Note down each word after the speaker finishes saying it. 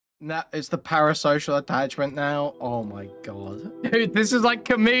Now it's the parasocial attachment now. Oh my god. Dude, this is like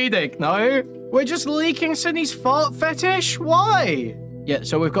comedic, no? We're just leaking Sydney's fart fetish? Why? Yeah,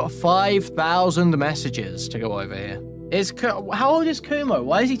 so we've got 5,000 messages to go over here. How old is Kumo?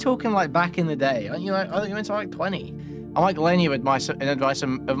 Why is he talking like back in the day? Aren't you into like 20? I'm like Lenny with in Advice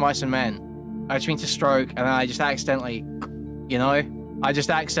of Mice and Men. I just mean to stroke and I just accidentally, you know?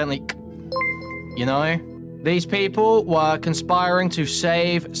 You know? These people were conspiring to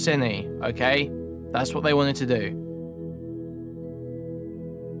save Synny, okay? That's what they wanted to do.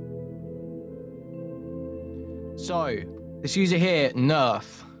 So, this user here,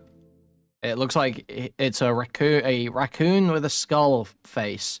 Nerf. It looks like it's a raccoon with a skull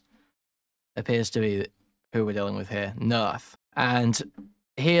face. Appears to be who we're dealing with here, Nerf. And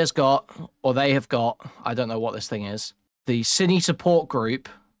he has got, or they have got, I don't know what this thing is, the Synny support group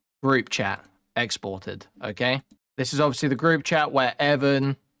chat exported, okay? This is obviously the group chat where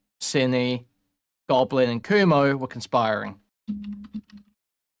Evan, Synny, Goblin, and Kumo were conspiring.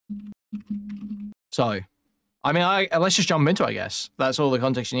 So, I mean, let's just jump into it, I guess. That's all the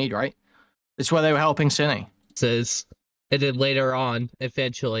context you need, right? This is where they were helping Synny. And then later on,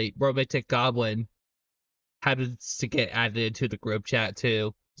 eventually, Romantic Goblin happens to get added into the group chat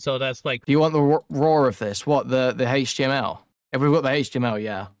too. So that's like... Do you want the raw of this? What, the HTML? If we've got the HTML,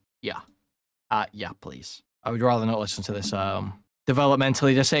 yeah. Yeah, please. I would rather not listen to this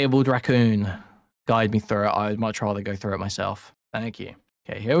developmentally disabled raccoon guide me through it. I would much rather go through it myself. Thank you.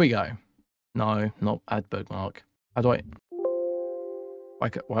 Okay, here we go. No, not add bookmark. How do I...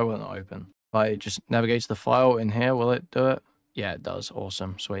 Why won't it open? If I just navigate to the file in here, will it do it? Yeah, it does.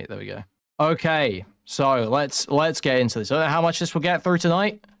 Awesome. Sweet. There we go. Okay, so let's get into this. I don't know how much this will get through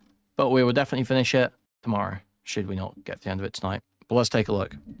tonight, but we will definitely finish it tomorrow, should we not get to the end of it tonight. But let's take a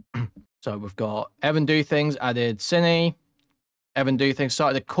look. So we've got Evan Do Things added Synny. Evan Do Things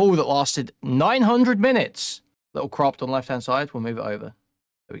started a call that lasted 900 minutes. Little cropped on the left-hand side. We'll move it over.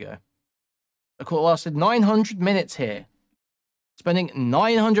 There we go. The call lasted 900 minutes here. Spending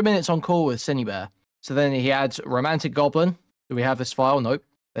 900 minutes on call with Synnibear. So then he adds Romantic Goblin. Do we have this file? Nope.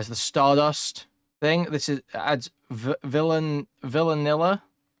 There's the Stardust thing. This adds Villanilla.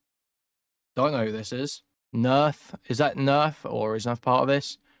 Don't know who this is. Nerf. Is that Nerf or is Nerf part of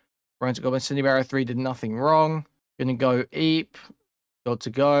this? Romantic Goblin, Synnibear03 did nothing wrong. Gonna go eep. Got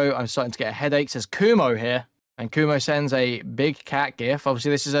to go. I'm starting to get a headache. Says Kumo here. And Kumo sends a big cat gif. Obviously,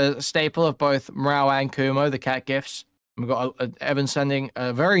 this is a staple of both Morale and Kumo, the cat gifs. We've got Evan sending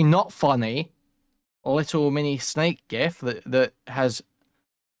a very not funny little mini snake gif that has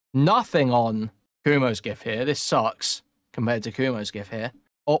nothing on Kumo's gif here. This sucks compared to Kumo's gif here.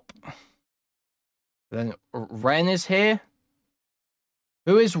 Up. Then Ren is here.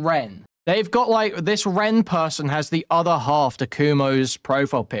 Who is Ren? They've got like, this Ren person has the other half to Kumo's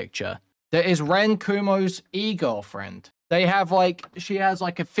profile picture. There is Ren, Kumo's e-girlfriend. They have like, she has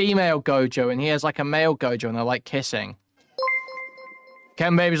like a female Gojo and he has like a male Gojo and they're like kissing.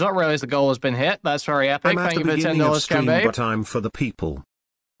 Ken Baby's not realized the goal has been hit. That's very epic. Thank you for the $10, Ken Babe. But I'm for the people.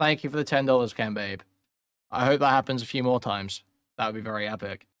 Thank you for the $10, Ken Babe. I hope that happens a few more times. That would be very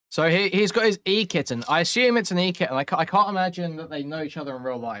epic. So he's got his E-kitten. I assume it's an E-kitten. I can't imagine that they know each other in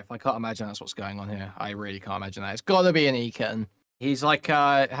real life. I can't imagine that's what's going on here. I really can't imagine that. It's got to be an E-kitten. He's like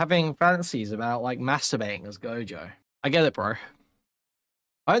having fantasies about like masturbating as Gojo. I get it, bro.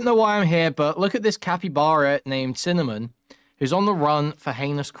 I don't know why I'm here, but look at this capybara named Cinnamon, who's on the run for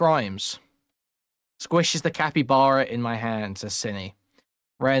heinous crimes. Squishes the capybara in my hand, says Synny.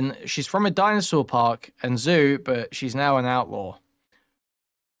 Ren, she's from a dinosaur park and zoo, but she's now an outlaw.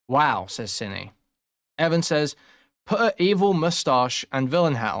 Wow, says Synny. Evan says, put an evil mustache and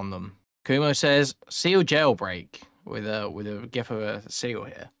villain hat on them. Kumo says, seal jailbreak, with a gif of a seal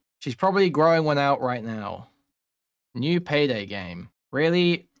here. She's probably growing one out right now. New Payday game.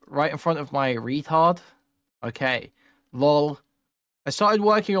 Really? Right in front of my retard? Okay. Lol. I started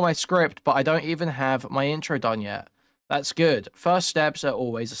working on my script, but I don't even have my intro done yet. That's good. First steps are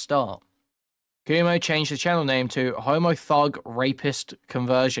always a start. Kumo changed the channel name to Homo Thug Rapist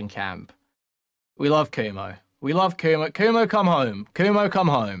Conversion Camp. We love Kumo. We love Kumo. Kumo, come home. Kumo, come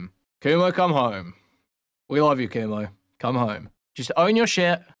home. Kumo, come home. We love you, Kumo. Come home. Just own your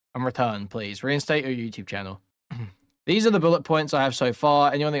shit and return, please. Reinstate your YouTube channel. These are the bullet points I have so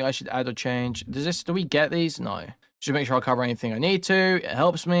far. Anyone think I should add or change? Do we get these? No. Just make sure I cover anything I need to. It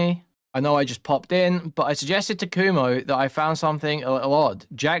helps me. I know I just popped in, but I suggested to Kumo that I found something a little odd.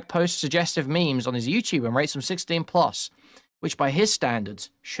 Jack posts suggestive memes on his YouTube and rates them 16+, which by his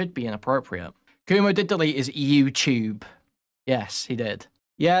standards should be inappropriate. Kumo did delete his YouTube. Yes, he did.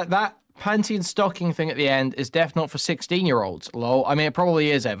 Yeah, that panty and stocking thing at the end is definitely not for 16-year-olds. Lol. I mean, it probably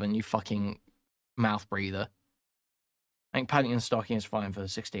is, Evan, you fucking mouth breather. I think panty and stocking is fine for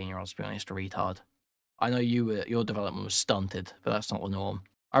 16-year-olds, to be honest, a retard. I know your development was stunted, but that's not the norm.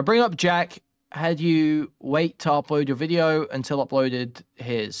 I bring up Jack. Had you wait to upload your video until uploaded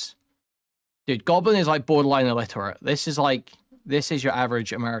his? Dude, Goblin is like borderline illiterate. This is your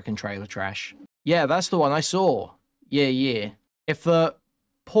average American trailer trash. Yeah, that's the one I saw. Yeah. If the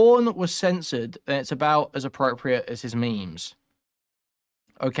porn was censored, then it's about as appropriate as his memes.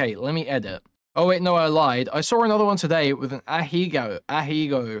 Okay, let me edit. Oh wait, no, I lied. I saw another one today with an ahigo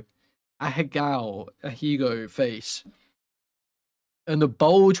face. And a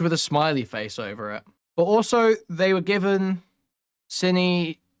bulge with a smiley face over it. But also, they were given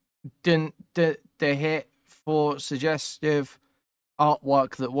Synny the hit for suggestive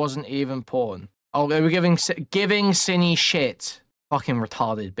artwork that wasn't even porn. Oh, they were giving Synny shit. Fucking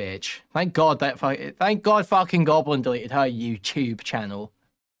retarded bitch. Thank God fucking Goblin deleted her YouTube channel.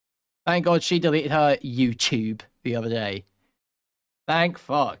 Thank God she deleted her YouTube the other day. Thank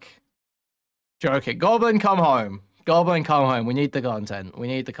fuck. Joking. Goblin, come home. Goblin, come home. We need the content.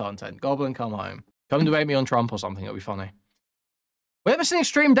 Goblin, come home. Come debate me on Trump or something. It'll be funny. We haven't seen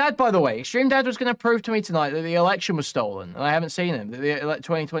Extreme Dad, by the way. Extreme Dad was going to prove to me tonight that the election was stolen. And I haven't seen him. That the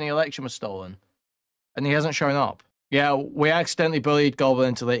 2020 election was stolen. And he hasn't shown up. Yeah, we accidentally bullied Goblin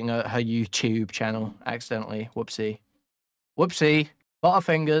into deleting her YouTube channel. Accidentally. Whoopsie.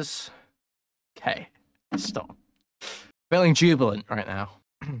 Butterfingers. Okay. Stop. Feeling jubilant right now.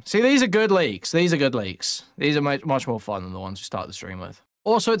 See, these are good leaks. These are much more fun than the ones we start the stream with.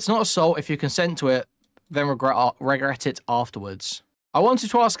 Also, it's not assault if you consent to it, then regret it afterwards. I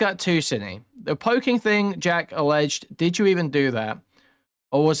wanted to ask that too, Synny. The poking thing Jack alleged, did you even do that?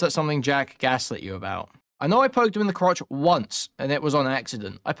 Or was that something Jack gaslit you about? I know I poked him in the crotch once, and it was on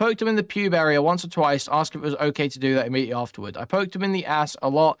accident. I poked him in the pube area once or twice, asked if it was okay to do that immediately afterward. I poked him in the ass a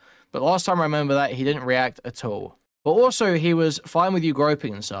lot, but last time I remember that, he didn't react at all. But also, he was fine with you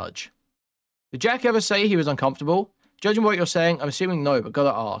groping and such. Did Jack ever say he was uncomfortable? Judging what you're saying, I'm assuming no, but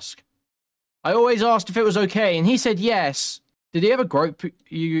gotta ask. I always asked if it was okay, and he said yes. Did he ever grope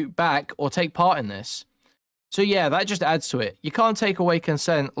you back or take part in this? So yeah, that just adds to it. You can't take away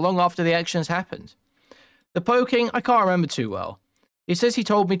consent long after the actions happened. The poking, I can't remember too well. He says he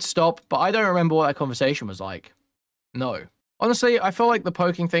told me to stop, but I don't remember what that conversation was like. No. Honestly, I feel like the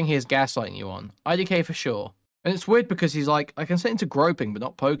poking thing he is gaslighting you on. IDK for sure. And it's weird because he's like, I consent to groping, but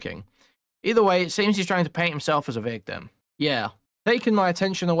not poking. Either way, it seems he's trying to paint himself as a victim. Yeah. Taking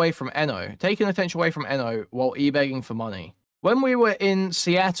attention away from Eno while e-begging for money. When we were in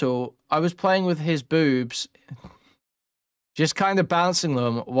Seattle, I was playing with his boobs, just kind of bouncing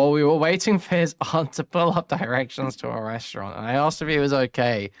them while we were waiting for his aunt to pull up directions to a restaurant. And I asked if he was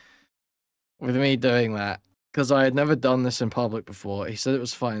okay with me doing that, because I had never done this in public before. He said it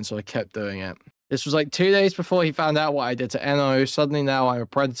was fine, so I kept doing it. This was like 2 days before he found out what I did to Eno. Suddenly now I'm a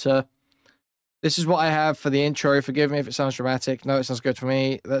predator. This is what I have for the intro. Forgive me if it sounds dramatic. No, it sounds good for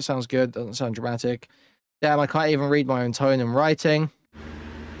me. That sounds good. Doesn't sound dramatic. Damn, I can't even read my own tone and writing.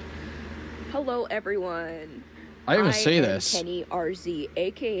 Hello, everyone. I didn't even see this. Kenny RZ,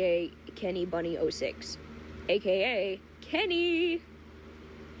 aka Kenny Bunny 06, aka Kenny.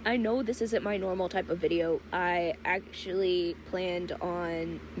 I know this isn't my normal type of video. I actually planned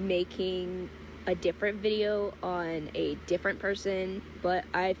on making a different video on a different person, but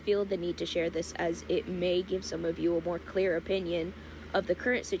I feel the need to share this as it may give some of you a more clear opinion of the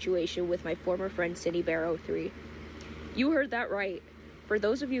current situation with my former friend Synnibear03. You heard that right. For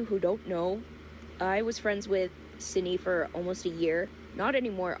those of you who don't know, I was friends with Synny for almost a year. Not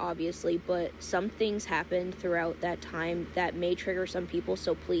anymore, obviously, but some things happened throughout that time that may trigger some people,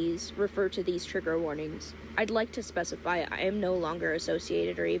 so please refer to these trigger warnings. I'd like to specify I am no longer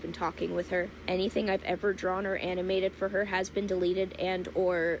associated or even talking with her. Anything I've ever drawn or animated for her has been deleted and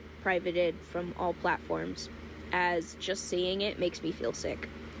or privated from all platforms, as just seeing it makes me feel sick.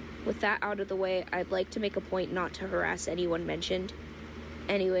 With that out of the way, I'd like to make a point not to harass anyone mentioned.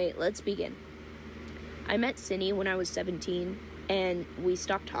 Anyway, let's begin. I met Synny when I was 17, and we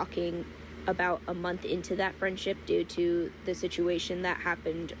stopped talking about a month into that friendship due to the situation that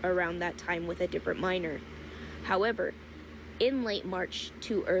happened around that time with a different minor. However, in late March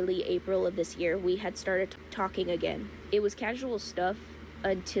to early April of this year, we had started talking again. It was casual stuff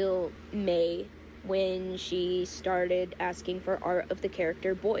until May, when she started asking for art of the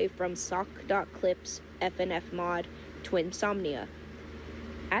character Boy from Sock.Clips FNF mod Twinsomnia.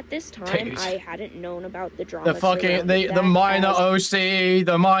 At this time, Dude. I hadn't known about the drama. The minor OC,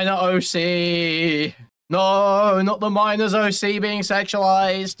 the minor OC. No, not the minors OC being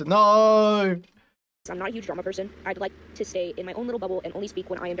sexualized. No. I'm not a huge drama person. I'd like to stay in my own little bubble and only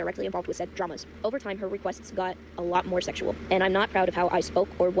speak when I am directly involved with said dramas. Over time, her requests got a lot more sexual, and I'm not proud of how I spoke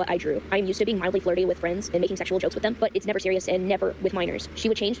or what I drew. I'm used to being mildly flirty with friends and making sexual jokes with them, but it's never serious and never with minors. She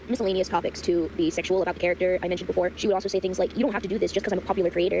would change miscellaneous topics to be sexual about the character I mentioned before. She would also say things like, you don't have to do this just because I'm a popular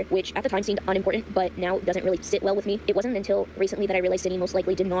creator, which at the time seemed unimportant, but now doesn't really sit well with me. It wasn't until recently that I realized Synni most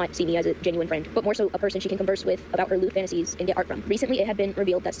likely did not see me as a genuine friend, but more so a person she can converse with about her lewd fantasies and get art from. Recently, it had been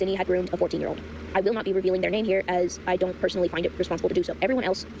revealed that Synni had groomed a 14-year-old. I will not be revealing their name here, as I don't personally find it responsible to do so. Everyone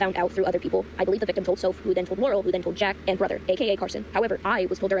else found out through other people. I believe the victim told Soph, who then told Laurel, who then told Jack, and brother, aka Carson. However, I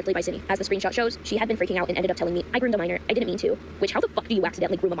was told directly by Synni. As the screenshot shows, she had been freaking out and ended up telling me, I groomed a minor, I didn't mean to. Which, how the fuck do you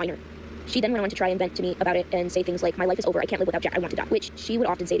accidentally groom a minor? She then went on to try and vent to me about it and say things like, my life is over, I can't live without Jack, I want to die. Which she would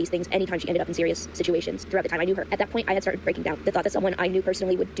often say these things anytime she ended up in serious situations throughout the time I knew her. At that point, I had started breaking down. The thought that someone I knew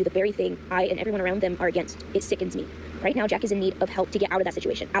personally would do the very thing I and everyone around them are against, it sickens me. Right now, Jack is in need of help to get out of that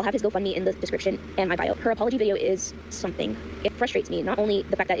situation. I'll have his GoFundMe in the description and my bio. Her apology video is something. It frustrates me, not only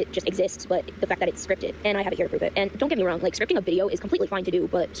the fact that it just exists, but the fact that it's scripted, and I have it here to prove it. And don't get me wrong, like, scripting a video is completely fine to do,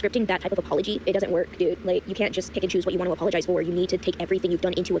 but scripting that type of apology, it doesn't work, dude. Like, you can't just pick and choose what you want to apologize for. You need to take everything you've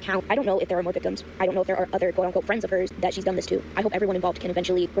done into account. I don't know if there are more victims. I don't know if there are other quote-unquote friends of hers that she's done this to. I hope everyone involved can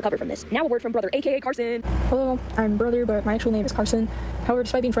eventually recover from this. Now a word from brother, aka Carson. Hello, I'm brother, but my actual name is Carson. However,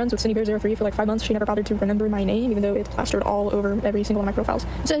 despite being friends with Synnibear03 for like 5 months, she never bothered to remember my name, even though it's plastered all over every single one of my profiles.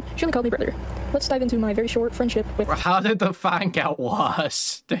 Instead, she only called me brother. Let's dive into my very short friendship with— How did the fan get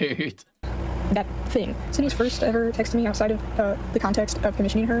worse, dude? that thing. Synni's first ever text to me outside of the context of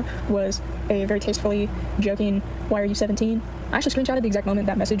commissioning her was a very tastefully joking, why are you 17? I actually screenshotted the exact moment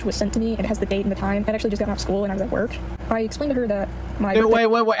that message was sent to me. It has the date and the time. I actually just got out of school and I was at work. I explained to her that my—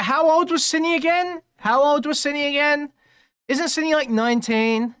 Wait. How old was Synni again? Isn't Synni like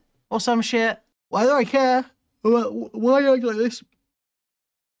 19 or some shit? Why do I care? Why are you like this?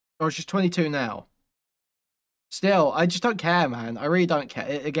 Oh, she's 22 now. Still, I just don't care, man. I really don't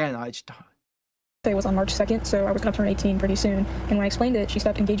care. Again, I just don't. It was on March 2nd, so I was going to turn 18 pretty soon, and when I explained it, she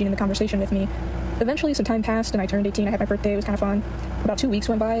stopped engaging in the conversation with me. Eventually, some time passed, and I turned 18, I had my birthday, it was kind of fun. About 2 weeks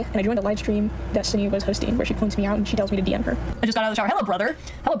went by, and I joined a live stream that Synni was hosting, where she points me out, and she tells me to DM her. I just got out of the shower. Hello, brother.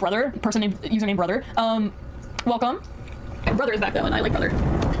 Hello, brother. Username brother. Welcome. Brother is back, though, and I like brother.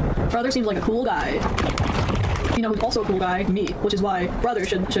 Brother seems like a cool guy. You know who's also a cool guy? Me, which is why brother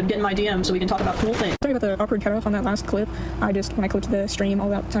should get in my DM so we can talk about cool things. Sorry about the awkward cutoff on that last clip. When I clipped the stream all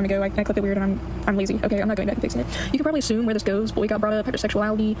that time ago, I clipped it weird and I'm lazy. Okay, I'm not going back and fixing it. You can probably assume where this goes. Boy got brought up,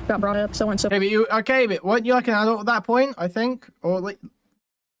 heterosexuality got brought up, so on and so forth. But weren't you like an adult at that point, I think? Or like,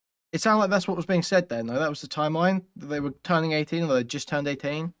 it sounded like that's what was being said then. No, that was the timeline. They were turning 18 or they just turned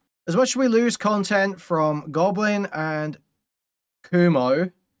 18. As much as we lose content from Goblin and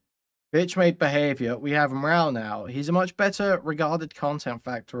Kumo, bitch-made behavior, we have Mrao now. He's a much better regarded content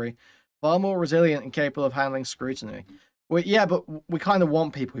factory, far more resilient and capable of handling scrutiny. Yeah, but we kind of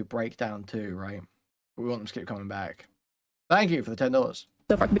want people who break down too, right? We want them to keep coming back. Thank you for the $10.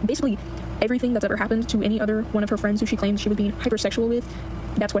 So far, basically, everything that's ever happened to any other one of her friends who she claims she was being hypersexual with,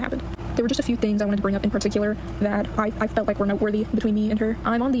 that's what happened. There were just a few things I wanted to bring up in particular that I felt like were noteworthy between me and her.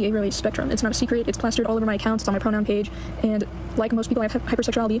 I'm on the A-related spectrum. It's not a secret. It's plastered all over my accounts. It's on my pronoun page. And like most people, I have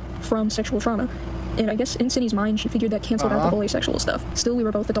hypersexuality from sexual trauma. And I guess in Synni's mind, she figured that canceled out the whole asexual stuff. Still, we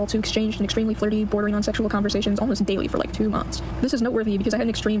were both adults who exchanged an extremely flirty, bordering on sexual conversations almost daily for like 2 months. This is noteworthy because I had an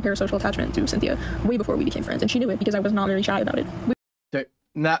extreme parasocial attachment to Cynthia way before we became friends, and she knew it because I was not very shy about it.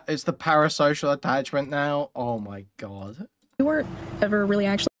 It's the parasocial attachment now. Oh my god. We weren't ever really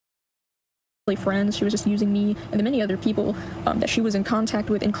actually friends. She was just using me and the many other people that she was in contact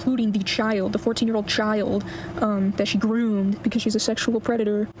with, including the 14-year-old child that she groomed because she's a sexual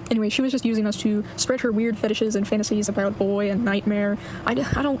predator. Anyway, she was just using us to spread her weird fetishes and fantasies about Boy and Nightmare. I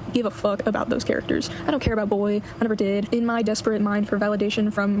don't give a fuck about those characters. I don't care about Boy. I never did. In my desperate mind for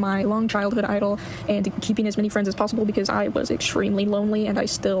validation from my long childhood idol and keeping as many friends as possible because I was extremely lonely and I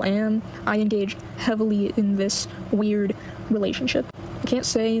still am, I engaged heavily in this weird relationship. I can't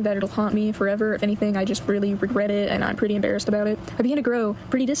say that it'll haunt me forever. If anything, I just really regret it, and I'm pretty embarrassed about it. I began to grow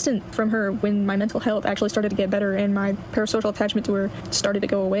pretty distant from her when my mental health actually started to get better and my parasocial attachment to her started to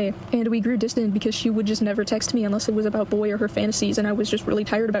go away. And we grew distant because she would just never text me unless it was about Boy or her fantasies, and I was just really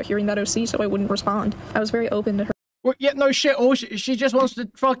tired about hearing that OC, so I wouldn't respond. I was very open to her. Well, yeah, no shit. All she just wants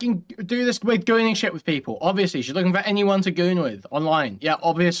to fucking do this with gooning shit with people. Obviously, she's looking for anyone to goon with online. Yeah,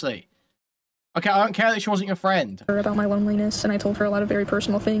 obviously. Okay, I don't care that she wasn't your friend. About my loneliness, and I told her a lot of very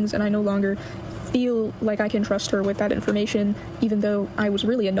personal things, and I no longer feel like I can trust her with that information, even though I was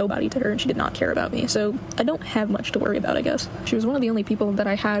really a nobody to her and she did not care about me. So I don't have much to worry about, I guess. She was one of the only people that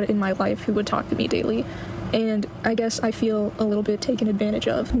I had in my life who would talk to me daily. And I guess I feel a little bit taken advantage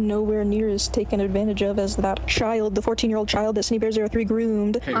of. Nowhere near as taken advantage of as that child, the 14-year-old child that Synnibear03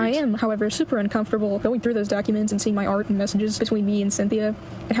 groomed. I am, however, super uncomfortable going through those documents and seeing my art and messages between me and Cynthia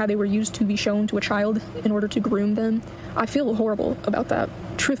and how they were used to be shown to a child in order to groom them. I feel horrible about that,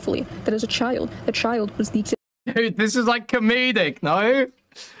 truthfully, that as a child, the child was the... Dude, this is like comedic, no?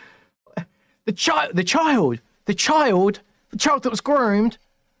 The child that was groomed.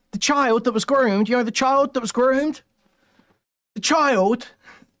 The child that was groomed, you know, the child that was groomed? The child?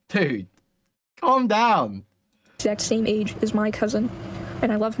 Dude, calm down. Exact same age as my cousin,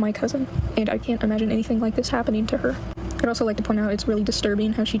 and I love my cousin, and I can't imagine anything like this happening to her. I'd also like to point out it's really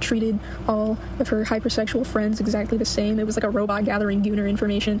disturbing how she treated all of her hypersexual friends exactly the same. It was like a robot gathering gooner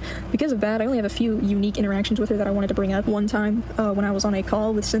information. Because of that, I only have a few unique interactions with her that I wanted to bring up. One time, when I was on a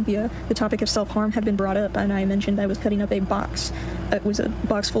call with Cynthia, the topic of self-harm had been brought up, and I mentioned I was cutting up a box. It was a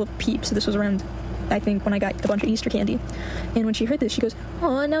box full of Peeps. This was around, I think, when I got a bunch of Easter candy. And when she heard this, she goes,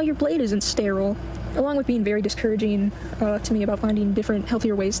 "Oh, now your blade isn't sterile." Along with being very discouraging to me about finding different,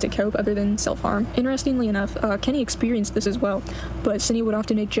 healthier ways to cope other than self-harm. Interestingly enough, Kenny experienced this as well, but Cindy would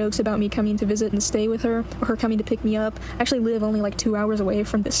often make jokes about me coming to visit and stay with her, or her coming to pick me up. I actually live only like 2 hours away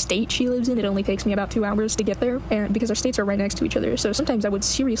from the state she lives in. It only takes me about 2 hours to get there, and because our states are right next to each other, so sometimes I would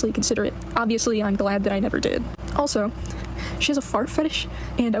seriously consider it. Obviously, I'm glad that I never did. Also, she has a fart fetish,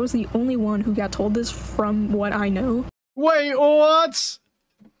 and I was the only one who got told this from what I know. Wait, what?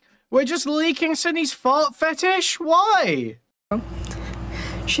 We're just leaking Sydney's fart fetish? Why?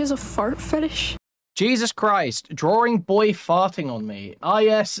 She has a fart fetish? Jesus Christ, drawing boy farting on me. Ah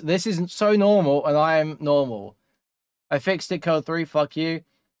yes, this isn't so normal, and I am normal. I fixed it, code 3, fuck you.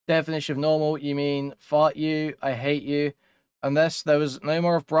 Definition of normal, you mean fart you, I hate you. Unless there was no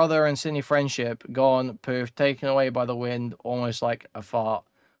more of brother and Sydney friendship, gone, poof, taken away by the wind, almost like a fart.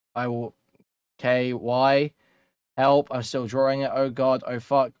 I will... Okay, why? Help, I'm still drawing it. Oh god, oh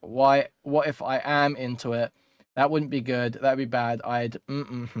fuck. Why? What if I am into it? That wouldn't be good. That'd be bad. I'd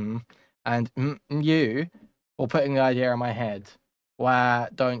and you, or putting the idea in my head. Wow,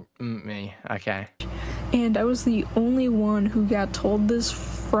 don't me. Okay. And I was the only one who got told this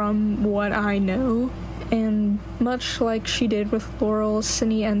from what I know. And much like she did with Laurel,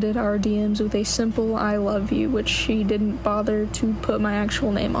 Cindy ended our DMs with a simple "I love you," which she didn't bother to put my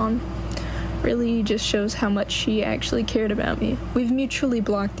actual name on. Really just shows how much she actually cared about me. We've mutually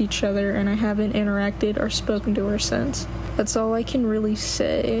blocked each other, and I haven't interacted or spoken to her since. That's all I can really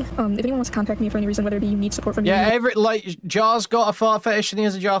say. If anyone wants to contact me for any reason, whether it be you need support from me... Yeah, Jar's got a fart fetish, and he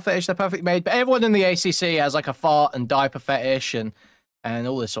has a jar fetish. They're perfectly made. But everyone in the ACC has like a fart and diaper fetish and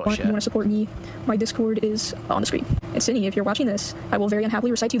all this sort of shit. If you want to support me, my Discord is on the screen. And Cindy, if you're watching this, I will very unhappily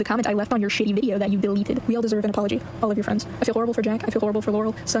recite to you the comment I left on your shitty video that you deleted. We all deserve an apology, all of your friends. I feel horrible for Jack, I feel horrible for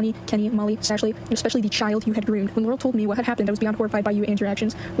Laurel, Sunny, Kenny, Molly, Ashley, and especially the child you had groomed. When Laurel told me what had happened, I was beyond horrified by you and your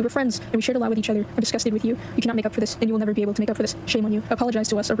actions. We were friends, and we shared a lot with each other. I'm disgusted with you. You cannot make up for this, and you will never be able to make up for this. Shame on you. Apologize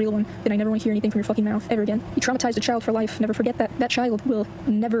to us, a real one. Then I never want to hear anything from your fucking mouth ever again. You traumatized a child for life. Never forget that. That child will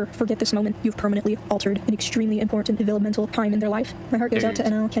never forget this moment. You've permanently altered an extremely important developmental time in their life. My heart goes out to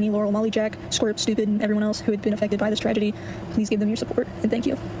NL, Kenny, Laurel, Molly, Jack, Squirt, Stupid, and everyone else who had been affected by this tragedy. Please give them your support, and thank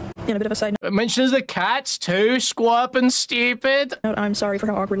you. And a bit of a side note. It mentions the cats too, Squirp and Stupid. I'm sorry for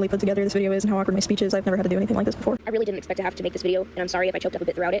how awkwardly put together this video is and how awkward my speech is. I've never had to do anything like this before. I really didn't expect to have to make this video, and I'm sorry if I choked up a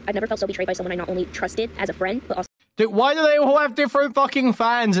bit throughout it. I've never felt so betrayed by someone I not only trusted as a friend, but also Dude, why do they all have different fucking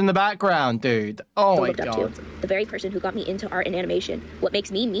fans in the background, dude? Oh my looked up god. to. The very person who got me into art and animation, what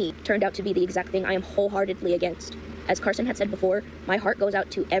makes me me, turned out to be the exact thing I am wholeheartedly against. As Carson had said before, my heart goes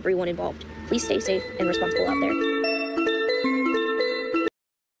out to everyone involved. Please stay safe and responsible out there.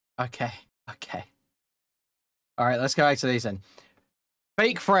 Okay. Alright, let's go back to these then.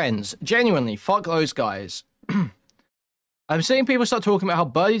 Fake friends. Genuinely, fuck those guys. I'm seeing people start talking about how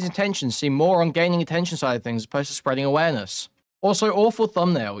Birdie's intentions seem more on gaining attention side of things as opposed to spreading awareness. Also, awful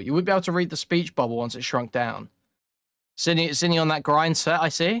thumbnail. You would be able to read the speech bubble once it shrunk down. Sydney on that grind set, I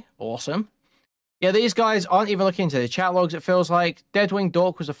see. Awesome. Yeah, these guys aren't even looking into the chat logs, it feels like. Deadwing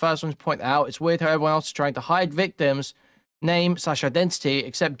Dork was the first one to point out. It's weird how everyone else is trying to hide victims' name/identity,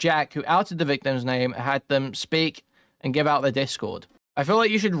 except Jack, who outed the victim's name, had them speak and give out their Discord. I feel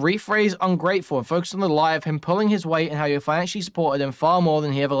like you should rephrase ungrateful and focus on the lie of him pulling his weight and how you financially supported him far more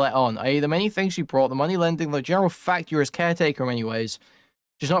than he ever let on, i.e. the many things you brought, the money lending, the general fact you're his caretaker in many ways.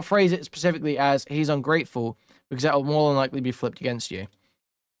 Just not phrase it specifically as he's ungrateful, because that will more than likely be flipped against you.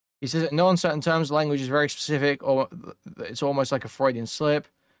 He says it in no uncertain terms, the language is very specific, or it's almost like a Freudian slip.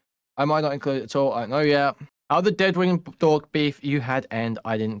 I might not include it at all. I don't know yet. How the Deadwing dog beef you had end?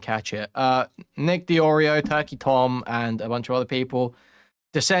 I didn't catch it. Nick the Oreo, Turkey Tom, and a bunch of other people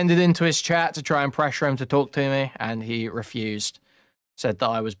descended into his chat to try and pressure him to talk to me, and he refused. Said that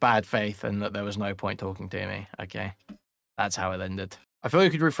I was bad faith and that there was no point talking to me. Okay. That's how it ended. I feel you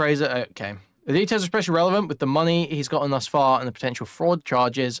could rephrase it. Okay. The details are especially relevant with the money he's gotten thus far and the potential fraud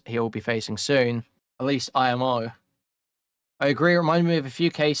charges he will be facing soon. At least IMO. I agree. It reminded me of a few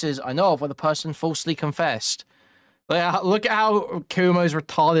cases I know of where the person falsely confessed. Look at how Kumo's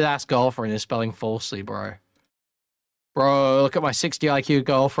retarded ass girlfriend is spelling falsely, bro. Bro, look at my 60 IQ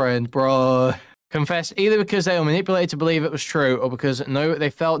girlfriend, bro. Confessed either because they were manipulated to believe it was true or because they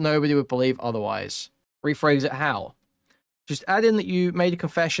felt nobody would believe otherwise. Rephrase it how? Just add in that you made a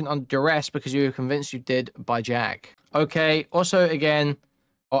confession under duress because you were convinced you did by Jack. Okay, also again,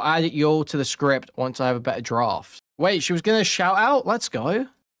 I'll add it all to the script once I have a better draft. Wait, she was going to shout out? Let's go.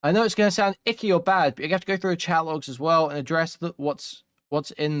 I know it's going to sound icky or bad, but you have to go through the chat logs as well and address what's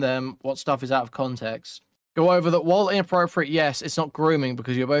in them, what stuff is out of context. Go over that while inappropriate, yes, it's not grooming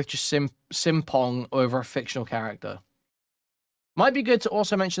because you're both just simpong over a fictional character. Might be good to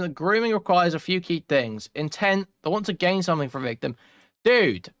also mention that grooming requires a few key things. Intent, the want to gain something from a victim.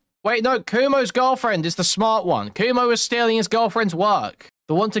 Dude, wait, no, Kumo's girlfriend is the smart one. Kumo was stealing his girlfriend's work.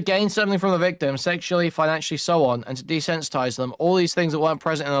 The want to gain something from the victim, sexually, financially, so on, and to desensitize them, all these things that weren't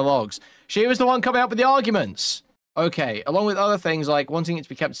present in the logs. She was the one coming up with the arguments. Okay, along with other things like wanting it to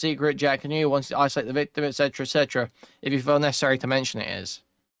be kept secret, Jack and you, wanting to isolate the victim, etc., if you feel necessary to mention it is.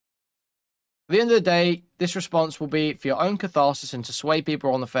 At the end of the day, this response will be for your own catharsis and to sway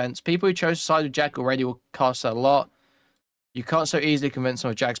people on the fence. People who chose to side with Jack already will cast that a lot. You can't so easily convince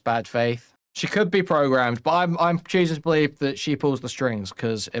them of Jack's bad faith. She could be programmed, but I'm choosing to believe that she pulls the strings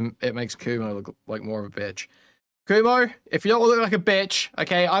because it makes Kumo look like more of a bitch. Kumo, if you don't look like a bitch,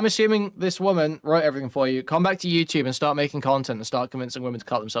 okay, I'm assuming this woman wrote everything for you. Come back to YouTube and start making content and start convincing women to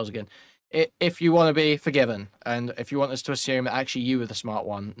cut themselves again. If you want to be forgiven, and if you want us to assume that actually you were the smart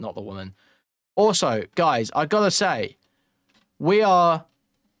one, not the woman. Also, guys, I gotta say, I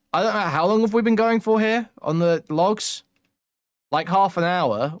don't know how long have we been going for here on the logs? Like half an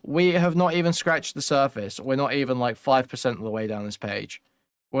hour. We have not even scratched the surface. We're not even like 5% of the way down this page.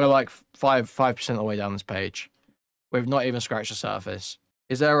 We're like 5% of the way down this page. We've not even scratched the surface.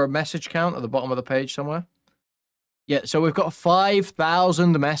 Is there a message count at the bottom of the page somewhere? Yeah, so we've got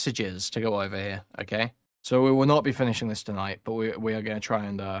 5,000 messages to go over here, okay? So we will not be finishing this tonight, but we are going to try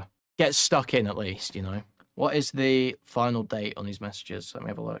and get stuck in at least, you know? What is the final date on these messages? Let me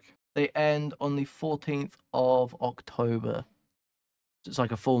have a look. They end on the 14th of October. So it's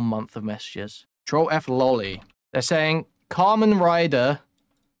like a full month of messages. Troll F Lolly. They're saying Carmen Rider.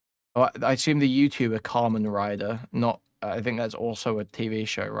 Oh, I assume the YouTuber Carmen Rider. Not. I think that's also a TV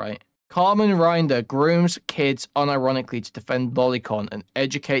show, right? Carmen Rider grooms kids unironically to defend Lolicon and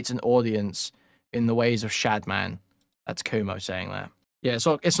educates an audience in the ways of Shadman. That's Kumo saying that. Yeah,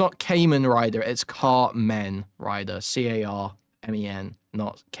 so it's not Cayman Rider. It's Carmen Rider. C-A-R-M-E-N,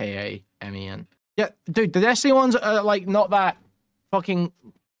 not K-A-M-E-N. Yeah, dude, the Destiny ones are like not that fucking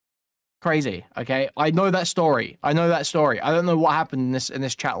crazy, okay? I know that story. I don't know what happened in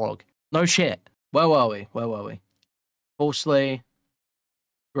this chat log. No shit. Where were we? Falsely.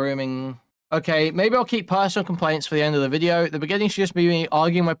 Grooming. Okay, maybe I'll keep personal complaints for the end of the video. The beginning should just be me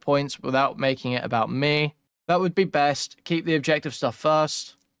arguing my points without making it about me. That would be best. Keep the objective stuff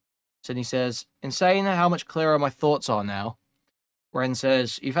first. Sydney says, insane how much clearer my thoughts are now. Ren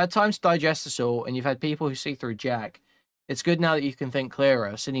says, you've had time to digest this all, and you've had people who see through Jack. It's good now that you can think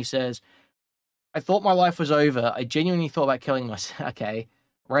clearer. Sydney says, I thought my life was over. I genuinely thought about killing myself. Okay.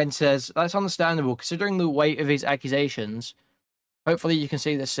 Ren says, that's understandable, considering the weight of his accusations. Hopefully you can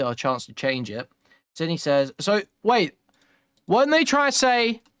see there's still a chance to change it. Sydney says, so, wait. Weren't they trying to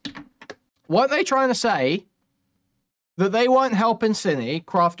say that they weren't helping Synny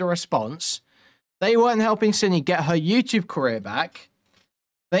craft a response? They weren't helping Synny get her YouTube career back.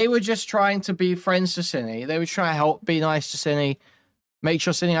 They were just trying to be friends to Synny. They were trying to help be nice to Synny, make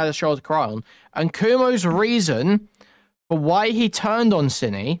sure Synny had a shoulder to cry on. And Kumo's reason for why he turned on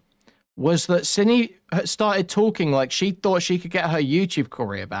Synny was that Synny started talking like she thought she could get her YouTube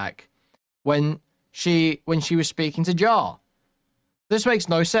career back when she was speaking to Jar. This makes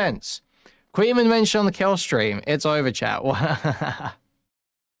no sense. Kuihman mentioned on the kill stream. It's over, chat. What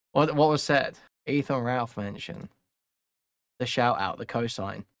was said? Ethan Ralph mentioned. The shout out, the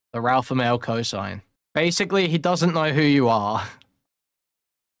cosign. The Ralph Mail cosign. Basically, he doesn't know who you are.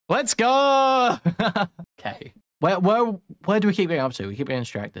 Let's go! Okay. Where do we keep getting up to? We keep getting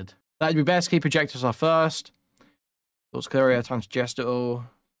distracted. That'd be best. Keep projectors off first. Thoughts clear, time to digest it all.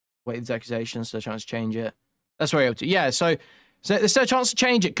 Wait, these accusations, still a chance to change it. That's what you're up to. Yeah, so there's still a chance to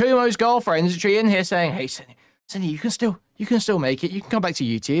change it. Kumo's girlfriend is actually in here saying, hey, Synni, you can still make it. You can come back to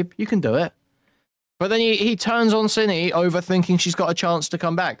YouTube. You can do it. But then he turns on Synni over thinking she's got a chance to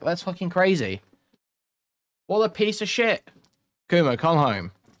come back. That's fucking crazy. What a piece of shit. Kumo, come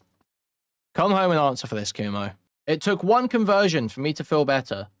home. Come home and answer for this, Kumo. It took one conversion for me to feel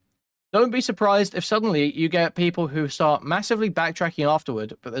better. Don't be surprised if suddenly you get people who start massively backtracking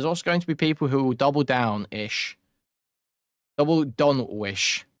afterward, but there's also going to be people who will double down-ish. Double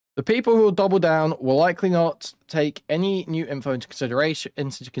down-wish. The people who will double down will likely not take any new info into consideration,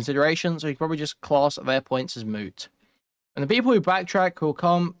 so you can probably just class their points as moot. And the people who backtrack who will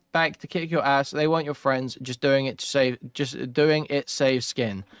come back to kick your ass, they want your friends, just doing it saves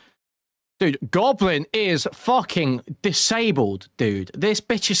skin. Dude, Goblin is fucking disabled, dude. This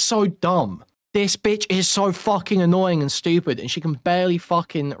bitch is so dumb. This bitch is so fucking annoying and stupid, and she can barely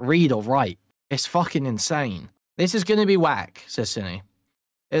fucking read or write. It's fucking insane. This is gonna be whack, says Synni.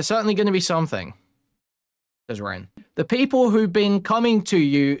 It's certainly gonna be something, says Ren. The people who've been coming to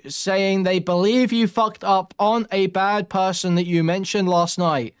you saying they believe you fucked up on a bad person that you mentioned last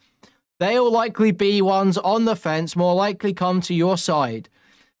night, they'll likely be ones on the fence, more likely come to your side.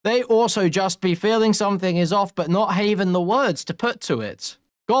 They also just be feeling something is off, but not having the words to put to it.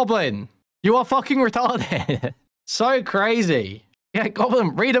 Goblin, you are fucking retarded. So crazy. Yeah,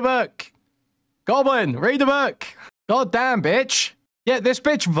 Goblin, read a book. Goblin, read a book. God damn, bitch. Yeah, this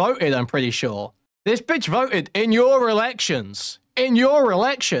bitch voted, I'm pretty sure. This bitch voted in your elections. In your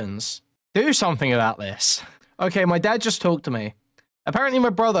elections. Do something about this. Okay, my dad just talked to me. Apparently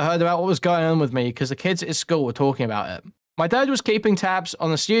my brother heard about what was going on with me because the kids at his school were talking about it. My dad was keeping tabs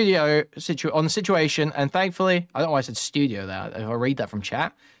on the situation, and thankfully, I don't know why I said studio there. If I read that from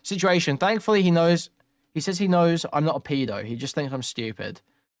chat. Situation, thankfully he says he knows I'm not a pedo. He just thinks I'm stupid.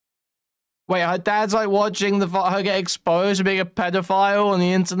 Wait, her dad's like watching her get exposed for being a pedophile on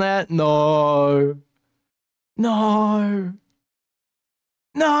the internet? No. No.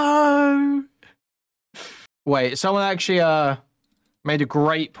 No. Wait, someone actually made a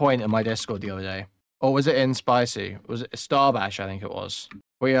great point in my Discord the other day. Or was it in Spicy? Was it Starbash? I think it was.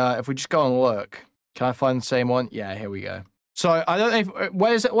 If we just go and look, can I find the same one? Yeah, here we go. So I don't know if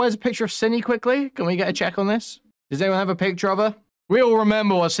where's a picture of Synni quickly? Can we get a check on this? Does anyone have a picture of her? We all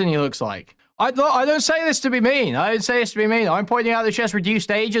remember what Synni looks like. I don't say this to be mean. I don't say this to be mean. I'm pointing out that she has reduced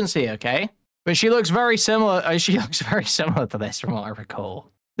agency, okay? But she looks very similar. She looks very similar to this, from what I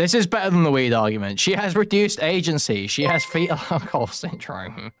recall. This is better than the weed argument. She has reduced agency. She has fetal alcohol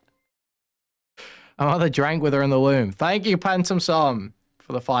syndrome. My mother drank with her in the womb. Thank you, Pantom Som,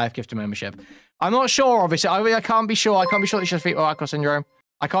 for the 5 gifted membership. I'm not sure, obviously. I can't be sure. I can't be sure that she has fetal alcohol syndrome.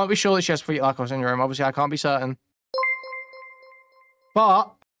 I can't be sure that she has fetal alcohol syndrome. Obviously, I can't be certain.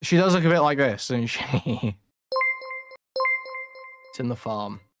 But she does look a bit like this, doesn't she? It's in the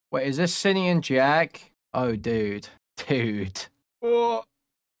farm. Wait, is this Synni and Jack? Oh, dude. Dude. Oh.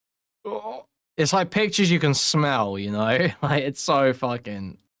 Oh. It's like pictures you can smell, you know? Like, it's so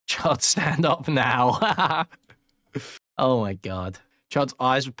fucking... Chud, stand up now. Oh my god. Chud's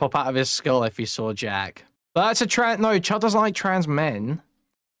eyes would pop out of his skull if he saw Jack. But that's a no, Chud doesn't like trans men.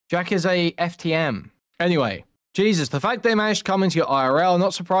 Jack is a FTM. Anyway, Jesus, the fact they managed to come into your IRL,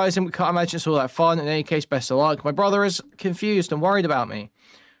 not surprising, we can't imagine it's all that fun. In any case, best of luck. My brother is confused and worried about me.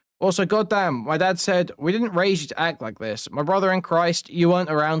 Also, goddamn, my dad said, we didn't raise you to act like this. My brother in Christ, you weren't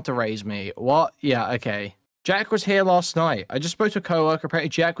around to raise me. What? Yeah, okay. Jack was here last night. I just spoke to a coworker. Apparently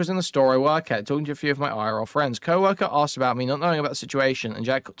Jack was in the store I work at, talking to a few of my IRL friends. Coworker asked about me, not knowing about the situation, and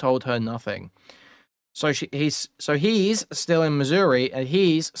Jack told her nothing. So he's still in Missouri, and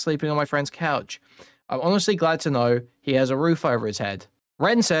he's sleeping on my friend's couch. I'm honestly glad to know he has a roof over his head.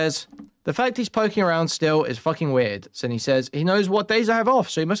 Ren says, the fact he's poking around still is fucking weird. Synni says, he knows what days I have off,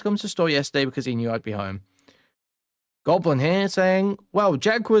 so he must come to the store yesterday because he knew I'd be home. Goblin here saying, well,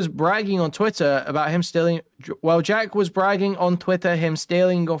 Jack was bragging on Twitter about him stealing... Well, Jack was bragging on Twitter him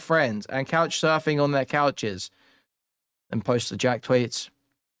stealing your friends and couch surfing on their couches. And posts the Jack tweets.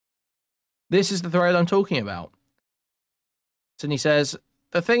 This is the thread I'm talking about. Synni says,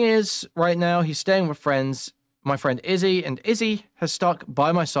 the thing is, right now he's staying with friends, my friend Izzy, and Izzy has stuck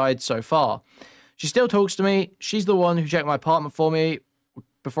by my side so far. She still talks to me. She's the one who checked my apartment for me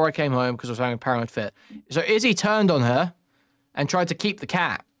before I came home because I was having a paranoid fit. So Izzy turned on her and tried to keep the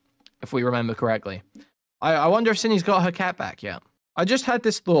cat, if we remember correctly. I wonder if Synni's got her cat back yet. I just had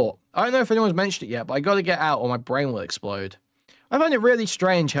this thought. I don't know if anyone's mentioned it yet, but I gotta get out or my brain will explode. I find it really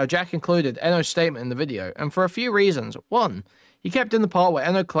strange how Jack included Enno's statement in the video, and for a few reasons. 1, he kept in the part where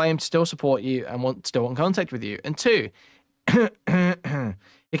Enno claimed to still support you and still want contact with you. And 2,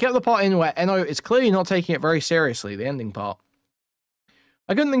 He kept the part in where Eno is clearly not taking it very seriously, the ending part.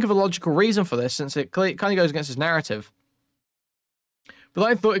 I couldn't think of a logical reason for this, since it kind of goes against his narrative. But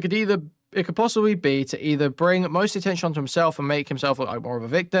I thought it could possibly be to either bring most attention onto himself and make himself look like more of a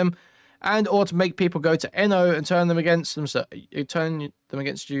victim, and or to make people go to Eno and turn them against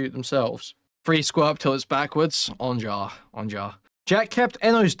you themselves. Free squirp till it's backwards. On jar. Jack kept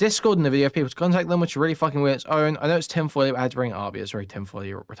Eno's Discord in the video for people to contact them, which is really fucking weird on its own. I know it's tinfoil, but I had to bring it up. It's very tinfoil,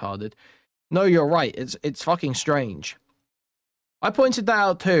 you're retarded. No, you're right. It's fucking strange. I pointed that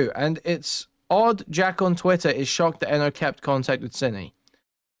out too, and it's odd Jack on Twitter is shocked that Eno kept contact with Synni.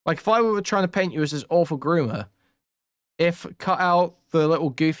 Like, if I were trying to paint you as this awful groomer, if cut out the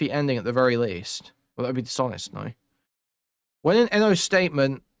little goofy ending at the very least. Well, that would be dishonest, no? When in Eno's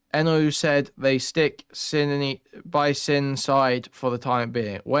statement, Eno said they stick Synni by Syn's side for the time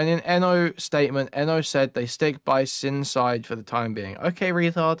being. When in Eno's statement, Eno said they stick by Syn's side for the time being. Okay,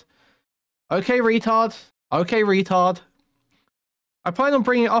 retard. Okay, retard. Okay, retard. I plan on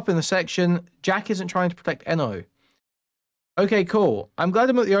bringing it up in the section, Jack isn't trying to protect Eno. Okay, cool. I'm glad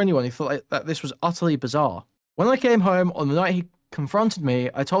I'm not the only one who thought that this was utterly bizarre. When I came home on the night he confronted me,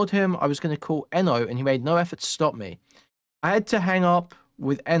 I told him I was going to call Eno, and he made no effort to stop me. I had to hang up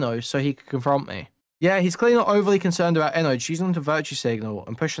with Eno so he could confront me. Yeah, he's clearly not overly concerned about Eno, just using him to virtue signal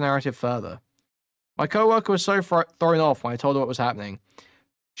and push the narrative further. My co-worker was so thrown off when I told her what was happening.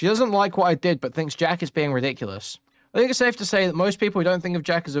 She doesn't like what I did, but thinks Jack is being ridiculous. I think it's safe to say that most people who don't think of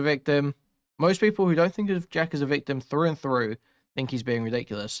Jack as a victim, through and through, think he's being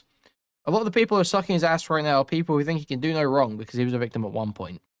ridiculous. A lot of the people who are sucking his ass right now are people who think he can do no wrong because he was a victim at one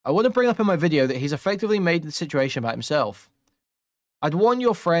point. I want to bring up in my video that he's effectively made the situation about himself. I'd warn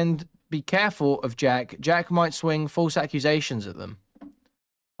your friend, be careful of Jack. Jack might swing false accusations at them.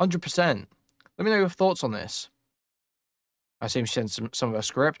 100%. Let me know your thoughts on this. I assume she sent some of her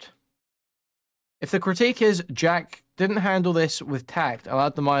script. If the critique is Jack didn't handle this with tact,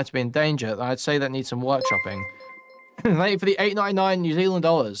 allowed the minor to be in danger, then I'd say that needs some workshopping. Thank you for the $8.99 New Zealand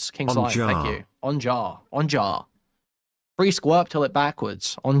dollars, King Slime. Thank you. On jar. On jar. Free squirp till it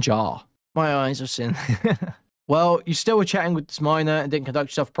backwards. On jar. My eyes have sinned. Well, you still were chatting with this minor and didn't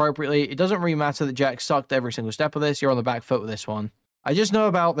conduct yourself appropriately. It doesn't really matter that Jack sucked every single step of this. You're on the back foot with this one. I just know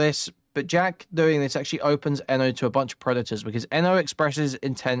about this, but Jack doing this actually opens Eno to a bunch of predators because Eno expresses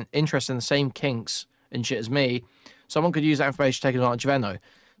interest in the same kinks and shit as me. Someone could use that information to take advantage of Eno.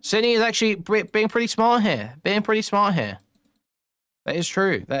 Synni is actually being pretty smart here. That is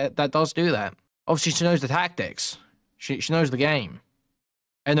true. That does do that. Obviously, she knows the tactics. She knows the game.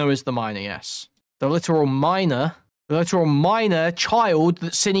 Eno is the minor, yes. The literal minor child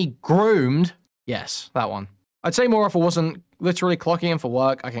that Synni groomed. Yes, that one. I'd say more if I wasn't literally clocking in for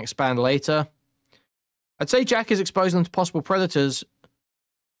work. I can expand later. I'd say Jack is exposing them to possible predators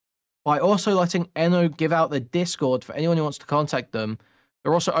by also letting Eno give out the Discord for anyone who wants to contact them.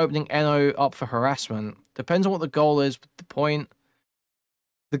 They're also opening Eno up for harassment. Depends on what the goal is. The point.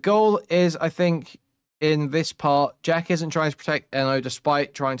 The goal is, I think, in this part, Jack isn't trying to protect Eno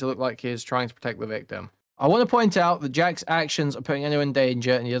despite trying to look like he's trying to protect the victim. I want to point out that Jack's actions are putting Eno in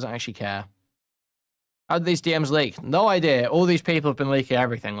danger and he doesn't actually care. How did these DMs leak? No idea. All these people have been leaking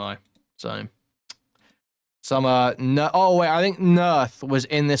everything, though. So, oh wait, I think Nerth was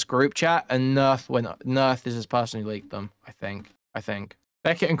in this group chat, and Nerth is this person who leaked them. I think.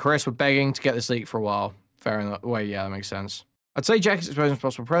 Beckett and Chris were begging to get this leaked for a while. Fair enough. Well, yeah, that makes sense. I'd say Jack is exposing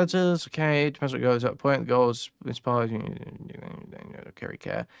possible predators. Okay, depends what goes at the point. The goal is inspired. Carry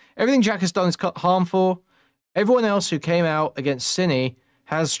care. Everything Jack has done is harmful. Everyone else who came out against Synni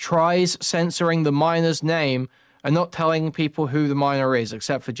has tries censoring the minor's name and not telling people who the minor is,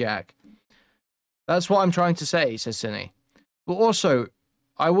 except for Jack. That's what I'm trying to say, says Synni. But also,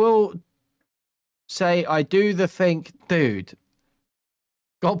 I will say I do the think, dude.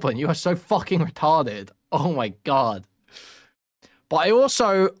 Goblin, you are so fucking retarded. Oh my god. But I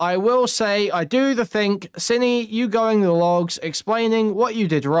will say, I do the think, Synni, you going the logs, explaining what you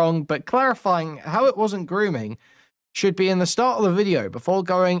did wrong, but clarifying how it wasn't grooming, should be in the start of the video before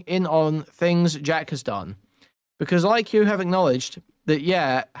going in on things Jack has done. Because like you have acknowledged, that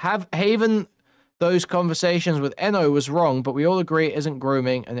yeah, having those conversations with Eno was wrong, but we all agree it isn't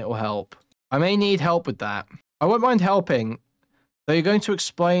grooming and it will help. I may need help with that. I won't mind helping, though you're going to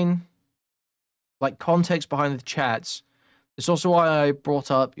explain, like, context behind the chats. It's also why I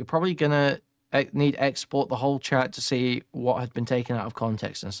brought up, you're probably going to need to export the whole chat to see what had been taken out of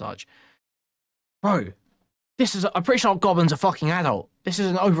context and such. Bro, I'm pretty sure Goblin's a fucking adult. This is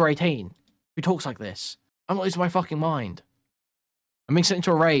an over 18 who talks like this. I'm not losing my fucking mind. I'm being sent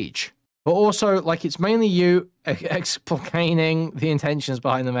into a rage. But also, like, it's mainly you explaining the intentions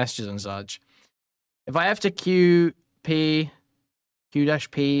behind the messages and such. If I have to Q-P,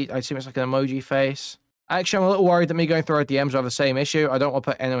 I assume it's like an emoji face. Actually, I'm a little worried that me going through our DMs will have the same issue. I don't want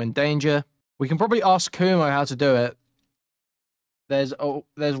to put Enno in danger. We can probably ask Kumo how to do it. There's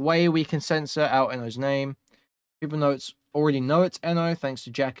way we can censor out Enno's name. People already know it's Enno, thanks to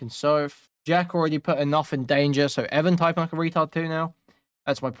Jack and Soph. Jack already put enough in danger, so Evan typing like a retard too now.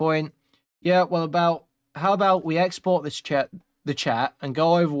 That's my point. Yeah, well, how about we export this the chat and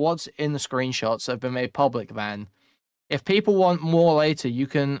go over what's in the screenshots that have been made public then. If people want more later, you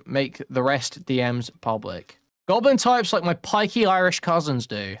can make the rest DMs public. Goblin types like my pikey Irish cousins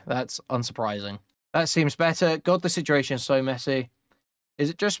do. That's unsurprising. That seems better. God, the situation is so messy. Is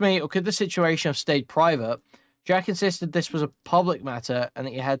it just me, or could the situation have stayed private? Jack insisted this was a public matter and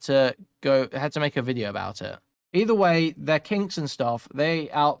that he had to make a video about it. Either way, their kinks and stuff, they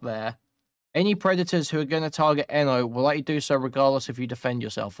out there. Any predators who are going to target Enno will let you do so regardless if you defend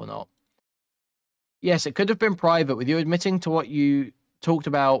yourself or not. Yes, it could have been private, with you admitting to what you talked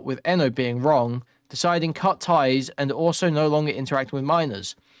about with Enno being wrong, deciding cut ties, and also no longer interacting with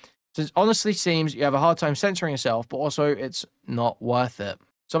minors. So it honestly seems you have a hard time censoring yourself, but also it's not worth it.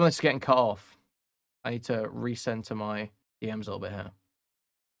 Some of this is getting cut off. I need to recenter my DMs a little bit here.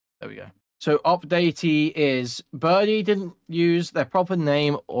 There we go. So updatey is Birdie didn't use their proper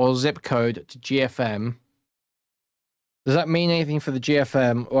name or zip code to GFM. Does that mean anything for the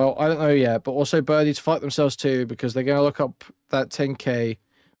GFM? Well, I don't know yet, but also Birdie's fuck themselves too, because they're going to look up that 10k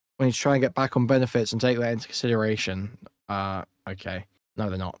when he's trying to get back on benefits and take that into consideration. Okay. No,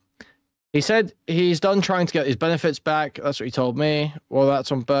 they're not. He said he's done trying to get his benefits back. That's what he told me. Well,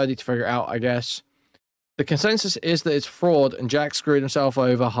 that's on Birdie to figure out, I guess. The consensus is that it's fraud and Jack screwed himself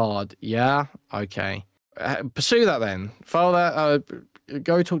over hard. Yeah? Okay. Pursue that then. File that.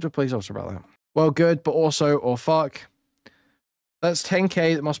 Go talk to a police officer about that. Well, good, but also, or fuck. That's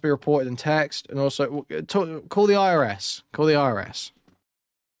 10k that must be reported in text. And also, call the IRS. Call the IRS.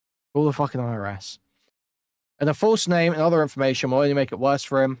 Call the fucking IRS. And a false name and other information will only make it worse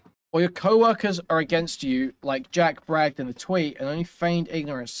for him. Or your co-workers are against you, like Jack bragged in the tweet, and only feigned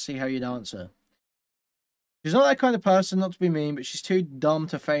ignorance to see how you'd answer. She's not that kind of person, not to be mean, but she's too dumb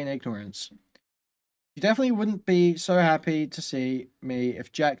to feign ignorance. She definitely wouldn't be so happy to see me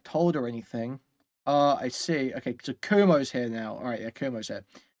if Jack told her anything. I see. Okay, so Kumo's here now. Alright, yeah, Kumo's here.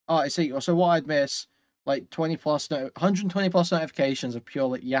 I see. Also, what I'd miss, like 120 plus notifications of pure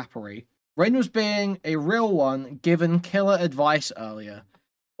like yappery. Ren was being a real one, given killer advice earlier.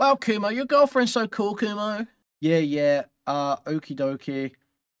 Wow, Kumo, your girlfriend's so cool, Kumo. Yeah, okie dokie.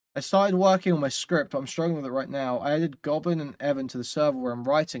 I started working on my script, but I'm struggling with it right now. I added Goblin and Evan to the server where I'm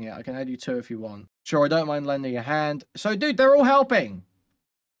writing it. I can add you too if you want. Sure, I don't mind lending a hand. So, dude, they're all helping.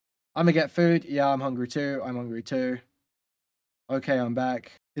 I'm gonna get food. Yeah, I'm hungry too. I'm hungry too. Okay, I'm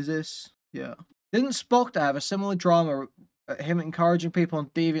back. Is this? Yeah. Didn't Spock have a similar drama, him encouraging people on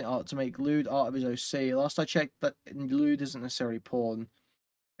DeviantArt to make lewd art of his OC? Last I checked, that lewd isn't necessarily porn.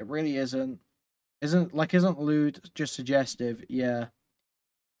 It really isn't. Isn't lewd just suggestive? Yeah.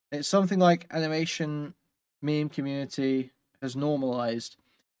 It's something like animation meme community has normalized.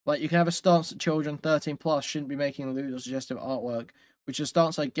 Like, you can have a stance that children 13 plus shouldn't be making lewd or suggestive artwork, which is a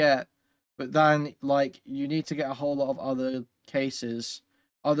stance I get, but then, like, you need to get a whole lot of other cases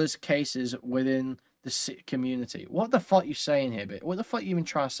within the community. What the fuck you saying here, bitch? What the fuck you even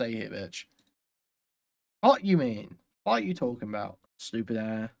trying to say here, bitch? What you mean? What are you talking about? Stupid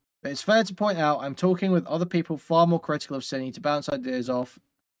ass. But it's fair to point out, I'm talking with other people far more critical of Synny to bounce ideas off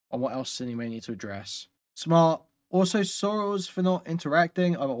on what else Synny may need to address. Smart. Also, sorrows for not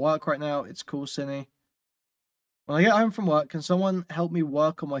interacting. I'm at work right now. It's cool, Synny. When I get home from work, can someone help me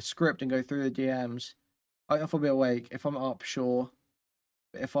work on my script and go through the DMs? I don't know if I'll be awake. If I'm up, sure.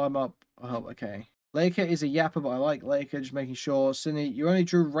 But if I'm up, I'll help. Okay. Leica is a yapper, but I like Leica, just making sure. Synny, you only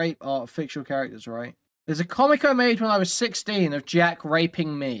drew rape art of fictional characters, right? There's a comic I made when I was 16 of Jack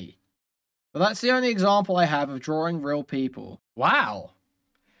raping me. But that's the only example I have of drawing real people. Wow.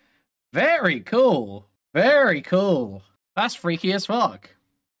 Very cool. Very cool. That's freaky as fuck.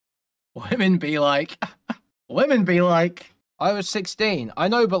 Women be like... Women be like... I was 16. I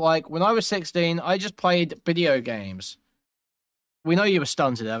know, but like, when I was 16, I just played video games. We know you were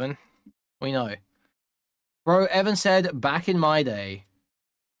stunted, Evan. We know. Bro, Evan said, back in my day.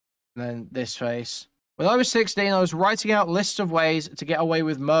 And then this face. When I was 16, I was writing out lists of ways to get away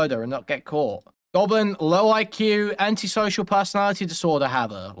with murder and not get caught. Goblin, low IQ, antisocial personality disorder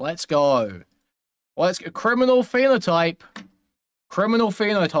haver. Let's go. Let's go. Criminal phenotype. Criminal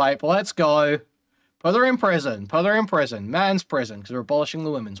phenotype. Let's go. Put her in prison. Put her in prison. Man's prison, because we're abolishing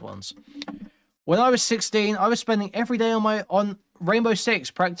the women's ones. When I was 16, I was spending every day on Rainbow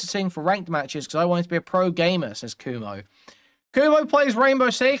Six practicing for ranked matches because I wanted to be a pro gamer, says Kumo. Kumo plays Rainbow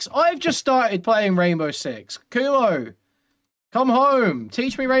Six? I've just started playing Rainbow Six. Kumo, come home.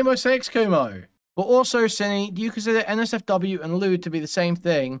 Teach me Rainbow Six, Kumo. But also, Cinny, do you consider NSFW and lewd to be the same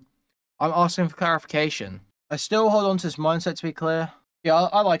thing? I'm asking for clarification. I still hold on to this mindset, to be clear. Yeah,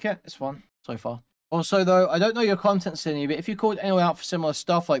 I like it. It's fun so far. Also, though, I don't know your content, Cinny, but if you called anyone out for similar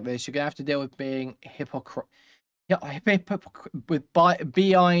stuff like this, you're going to have to deal with being hypocrite. Yeah,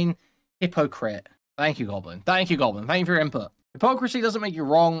 being hypocrite. Thank you, Goblin. Thank you, Goblin. Thank you for your input. Hypocrisy doesn't make you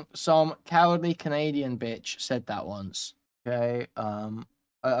wrong. Some cowardly Canadian bitch said that once. Okay, I'm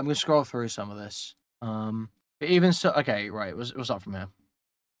going to scroll through some of this. But even so, okay, right, what's up from here?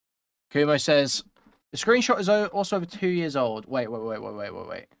 Kumo says, the screenshot is also over 2 years old. Wait.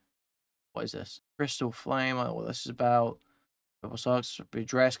 What is this? Crystal Flame, I don't know what this is about. Purple Socks, be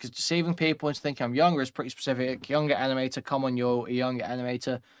dressed, because deceiving people into thinking I'm younger is pretty specific. Younger animator, come on, you're a younger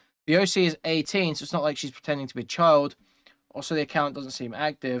animator. The OC is 18, so it's not like she's pretending to be a child. Also, the account doesn't seem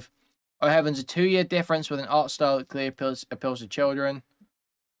active. Oh heavens, a 2-year difference with an art style that clearly appeals to children.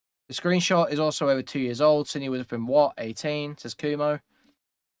 The screenshot is also over 2 years old. Cindy would have been, what, 18, says Kumo.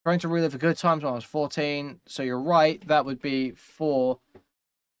 Trying to relive the good times when I was 14. So you're right, that would be for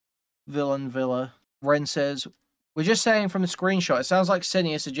Villain Villa. Ren says, we're just saying from the screenshot, it sounds like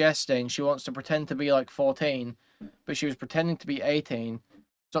Cindy is suggesting she wants to pretend to be like 14, but she was pretending to be 18.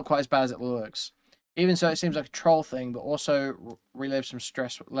 It's not quite as bad as it looks. Even so, it seems like a troll thing, but also relive some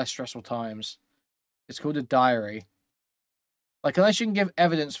less stressful times. It's called a diary. Like, unless you can give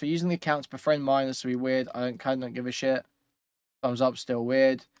evidence for using the account to befriend minors to be weird, I kind of don't give a shit. Thumbs up, still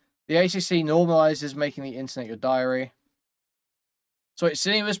weird. The ACC normalizes making the internet your diary. So it's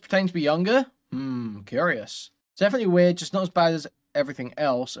Cindy was pretending to be younger? Curious. It's definitely weird, just not as bad as everything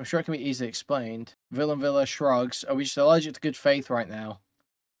else. I'm sure it can be easily explained. Villain Villa shrugs. Are we just allergic to good faith right now?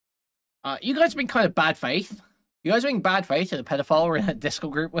 You guys have been kind of bad faith. You guys are being bad faith to the pedophile we're in a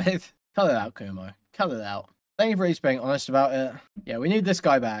Discord group with. Cut it out, Kumo. Cut it out. Thank you for at least being honest about it. Yeah, we need this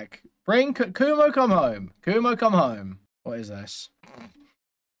guy back. Bring Kumo, come home. Kumo, come home. What is this?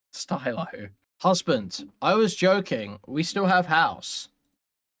 Stylo. Husband, I was joking. We still have house.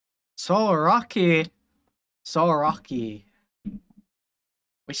 So rocky. So rocky.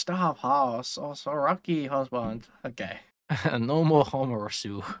 We still have house. Oh, so rocky, husband. Okay. No more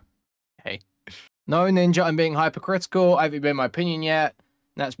homorosu. Okay. No, Ninja, I'm being hypercritical. I haven't given my opinion yet.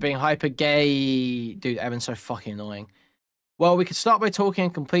 That's being hyper gay. Dude, Evan's so fucking annoying. Well, we could start by talking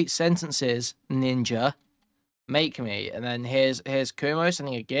in complete sentences, Ninja. Make me. And then here's Kumo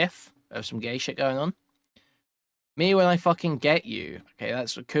sending a gif of some gay shit going on. Me when I fucking get you. Okay,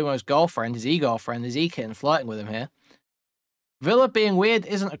 that's Kumo's girlfriend, his e-girlfriend, his e-kitten flirting with him here. Villa being weird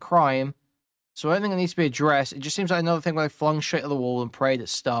isn't a crime, so I don't think it needs to be addressed. It just seems like another thing where they flung shit at the wall and prayed it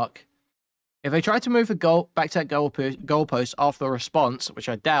stuck. If they tried to move the goal back to that goalpost after the response, which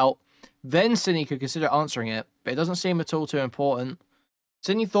I doubt, then Cindy could consider answering it, but it doesn't seem at all too important.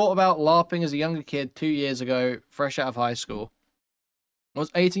 Cindy thought about LARPing as a younger kid 2 years ago, fresh out of high school. I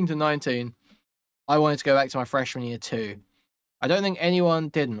was 18 to 19. I wanted to go back to my freshman year too. I don't think anyone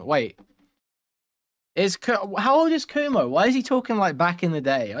didn't. Wait. How old is Kumo? Why is he talking like back in the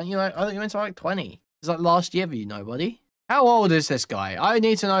day? Aren't you like, I think you went to like 20. It's like last year for you, nobody. How old is this guy? I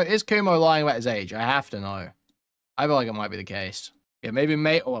need to know, is Kumo lying about his age? I have to know. I feel like it might be the case. Yeah, maybe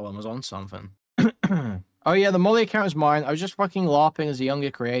mate I was on something. Oh yeah, the Molly account is mine. I was just fucking LARPing as a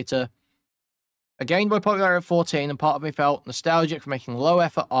younger creator. I gained my popularity at 14, and part of me felt nostalgic for making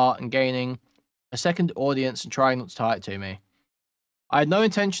low-effort art and gaining a second audience and trying not to tie it to me. I had no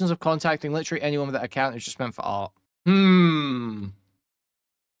intentions of contacting literally anyone with that account. It was just meant for art.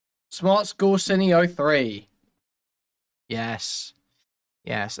 Smart School Synnibear03. Yes.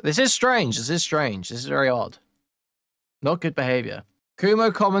 Yes. This is strange. This is strange. This is very odd. Not good behavior. Kumo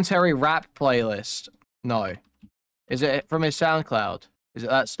commentary rap playlist. No. Is it from his SoundCloud? Is it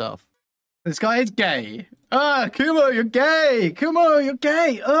that stuff? This guy is gay. Kumo, you're gay. Kumo, you're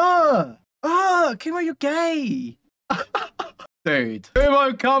gay. Kumo, you're gay. Dude.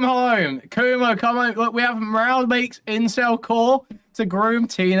 Kumo, come home. Kumo, come home. Look, we have Morale makes incel core to groom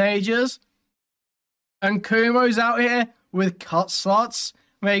teenagers. And Kumo's out here with cut slots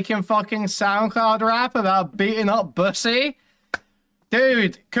making fucking SoundCloud rap about beating up Bussy.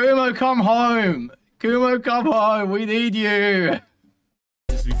 Dude, Kumo, come home. Kumo, come home. We need you.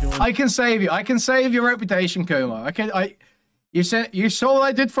 I can save you. I can save your reputation, Kumo. You saw what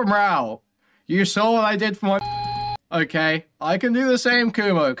I did for Morale. You saw what I did for my... Okay, I can do the same,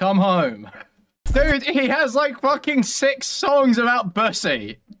 Kumo. Come home. Dude, he has like fucking 6 songs about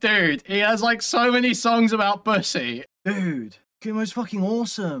Bussy. Dude, he has like so many songs about Bussy. Dude, Kumo's fucking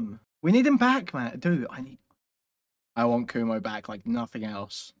awesome. We need him back, man. Dude, I want Kumo back like nothing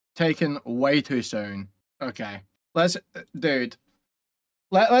else. Taken way too soon. Okay. Let's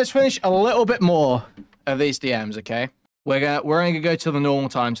finish a little bit more of these DMs, okay? We're only gonna go to the normal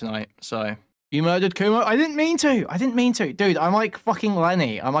time tonight, so. You murdered Kumo? I didn't mean to. Dude, I'm like fucking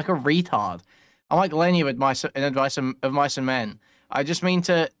Lenny. I'm like a retard. I'm like Lenny with advice of Mice and Men. I just mean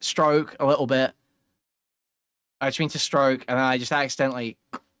to stroke a little bit. I just mean to stroke, and then I just accidentally,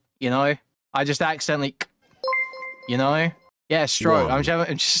 you know? Yeah, stroke. I'm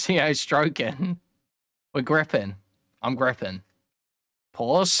just, you know, stroking. We're gripping. I'm gripping.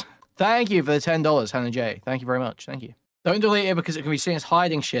 Pause. Thank you for the $10, Hannah J. Thank you very much. Thank you. Don't delete it because it can be seen as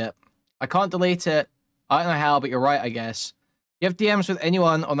hiding shit. I can't delete it. I don't know how, but you're right, I guess. You have DMs with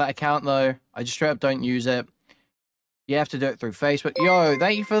anyone on that account, though. I just straight up don't use it. You have to do it through Facebook. Yo,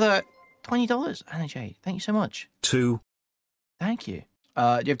 thank you for the $20, Hannah J. Thank you so much. 2. Thank you. Do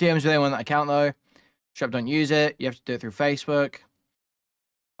you have DMs with anyone on that account, though? Straight up don't use it. You have to do it through Facebook.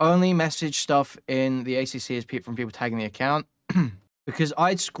 Only message stuff in the ACC is from people tagging the account. Because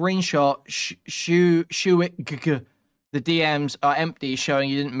I'd screenshot the DMs are empty, showing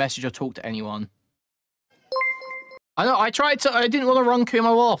you didn't message or talk to anyone. I know, I didn't want to run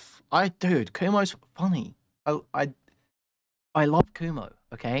Kumo off. Dude, Kumo's funny. I love Kumo,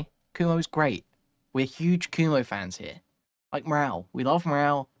 okay? Kumo's great. We're huge Kumo fans here. Like Morale. We love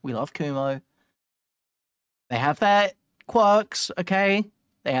Morale. We love Kumo. They have their quirks, okay?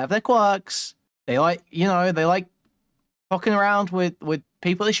 They have their quirks. They like, you know, they like fucking around with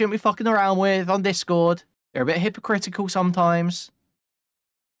people they shouldn't be fucking around with on Discord. They're a bit hypocritical sometimes.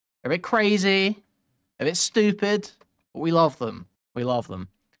 They're a bit crazy. A bit stupid. But we love them. We love them.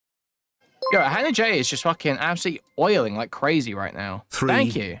 Yo, Hannah J is just fucking absolutely oiling like crazy right now. 3.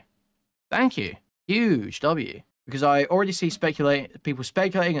 Thank you. Thank you. Huge W. Because I already see people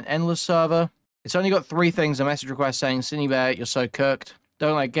speculating an endless server. It's only got 3 things. A message request saying, Synnibear, you're so cooked.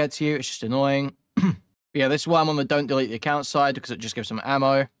 Don't let it get to you. It's just annoying. Yeah, this is why I'm on the don't delete the account side, because it just gives them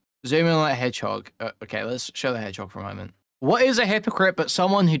ammo. Zoom in on that hedgehog. Okay, let's show the hedgehog for a moment. What is a hypocrite but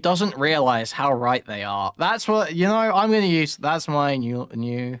someone who doesn't realize how right they are? That's what, you know, I'm going to use. That's my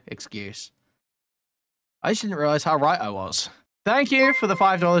new excuse. I just didn't realize how right I was. Thank you for the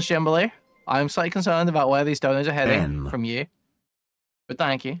 $5, Jimberly. I'm slightly concerned about where these donors are heading from you. But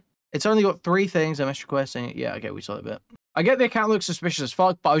thank you. It's only got 3 things. I'm just requesting. Yeah, okay, we saw it a bit. I get the account looks suspicious as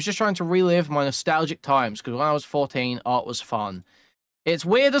fuck, but I was just trying to relive my nostalgic times, because when I was 14, art was fun. It's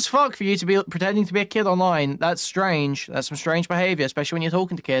weird as fuck for you to be pretending to be a kid online. That's strange. That's some strange behavior, especially when you're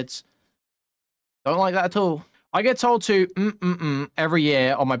talking to kids. Don't like that at all. I get told to every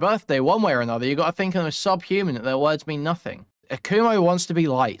year on my birthday, one way or another. You gotta think I'm a subhuman, that their words mean nothing. Akumo wants to be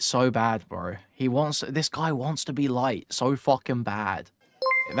light so bad, bro. This guy wants to be light so fucking bad.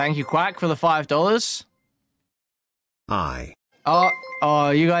 Thank you, Quack, for the $5. Oh,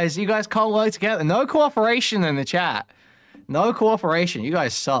 you guys can't work together. No cooperation in the chat. No cooperation. You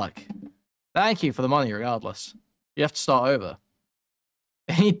guys suck. Thank you for the money, regardless. You have to start over.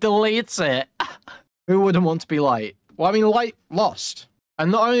 He deletes it. Who wouldn't want to be Light? Well, I mean, Light lost.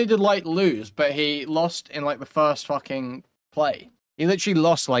 And not only did Light lose, but he lost in, like, the first fucking play. He literally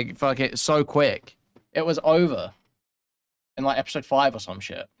lost, like, fucking so quick. It was over. In, like, episode 5 or some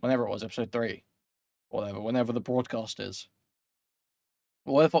shit. Whenever it was, episode 3. Whatever, whenever the broadcast is.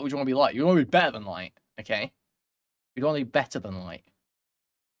 Well, where the fuck would you want to be Light? You want to be better than Light, okay? You'd want to be better than Light.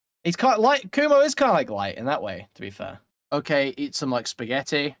 He's kind of like, Kumo is kind of like Light in that way, to be fair. Okay, eat some, like,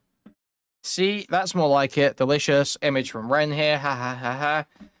 spaghetti. See, that's more like it. Delicious. Image from Ren here. Ha ha ha ha.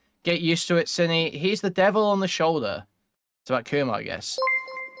 Get used to it, Cinny. He's the devil on the shoulder. It's about Kumo, I guess.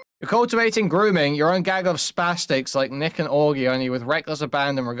 You're cultivating grooming, your own gag of spastics like Nick and Augie, only with reckless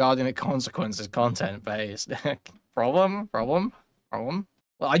abandon regarding the consequences, content-based. Problem? Well,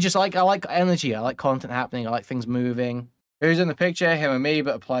 I like energy. I like content happening. I like things moving. Who's in the picture? Him and me,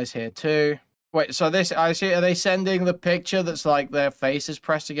 but applies here too. Wait, so this, I see, are they sending the picture that's like their faces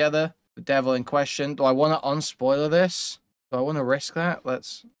pressed together? The devil in question. Do I want to unspoiler this? Do I want to risk that?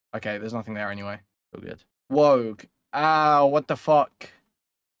 Let's... Okay, there's nothing there anyway. So good. Wogue. Ow, what the fuck?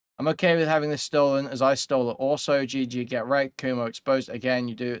 I'm okay with having this stolen, as I stole it also. GG, get wrecked. Kumo exposed again.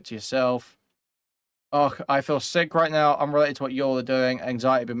 You do it to yourself. Oh, I feel sick right now. I'm related to what y'all are doing.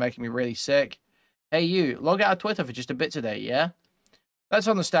 Anxiety been making me really sick. Hey, you. Log out of Twitter for just a bit today, yeah? That's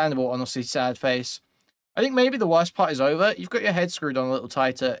understandable, honestly, sad face. I think maybe the worst part is over. You've got your head screwed on a little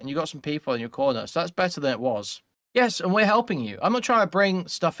tighter, and you've got some people in your corner, so that's better than it was. Yes, and we're helping you. I'm not trying to bring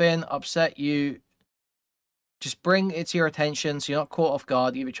stuff in, upset you. Just bring it to your attention so you're not caught off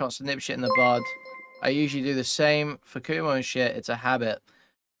guard. Give you a chance to nip shit in the bud. I usually do the same for Kuihman and shit. It's a habit.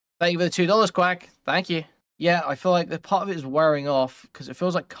 Thank you for the $2, Quack. Thank you. Yeah, I feel like the part of it is wearing off because it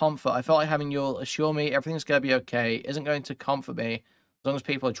feels like comfort. I felt like having you all assure me everything's going to be okay isn't going to comfort me as long as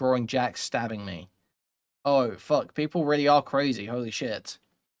people are drawing Jack stabbing me. Oh, fuck. People really are crazy. Holy shit.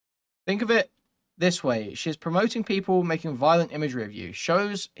 Think of it this way. She's promoting people making violent imagery of you.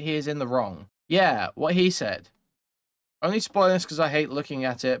 Shows he is in the wrong. Yeah, what he said. Only spoiling this because I hate looking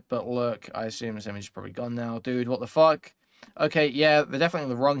at it, but look, I assume this image is probably gone now. Dude, what the fuck? Okay, yeah, they're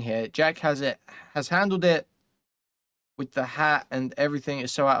definitely in the wrong here. Jack has handled it with the hat and everything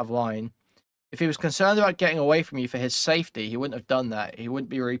is so out of line. If he was concerned about getting away from you for his safety, he wouldn't have done that. He wouldn't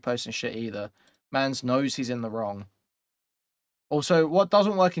be reposting shit either. Mans knows he's in the wrong. Also, what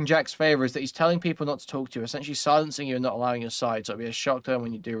doesn't work in Jack's favor is that he's telling people not to talk to you, essentially silencing you and not allowing your side, so it'll be a shock to him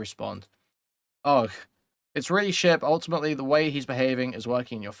when you do respond. Ugh. It's really shit, but ultimately the way he's behaving is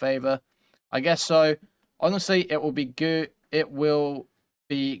working in your favor. I guess so. Honestly, it will be goon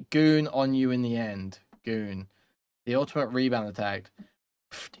on you in the end. Goon. The ultimate rebound attack.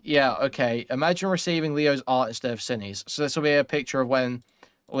 Yeah, okay. Imagine receiving Leo's art instead of Synni's. So this will be a picture of when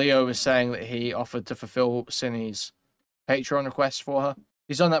Leo was saying that he offered to fulfill Synni's Patreon request for her.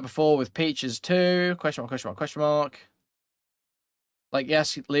 He's done that before with Peaches too. Question mark, question mark, question mark. Like,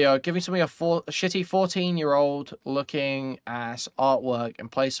 yes, Leo, give me something a shitty 14-year-old looking ass artwork in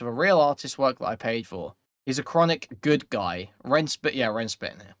place of a real artist's work that I paid for. He's a chronic good guy. Ren's spitting here.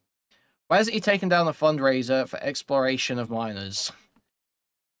 Why hasn't he taken down the fundraiser for exploration of minors?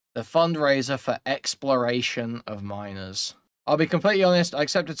 The fundraiser for exploration of minors. I'll be completely honest, I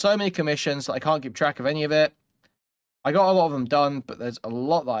accepted so many commissions that I can't keep track of any of it. I got a lot of them done, but there's a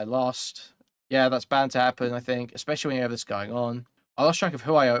lot that I lost. Yeah, that's bound to happen, I think, especially when you have this going on. I lost track of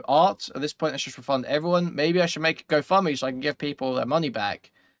who I owe art. At this point, let's just refund everyone. Maybe I should make a GoFundMe so I can give people their money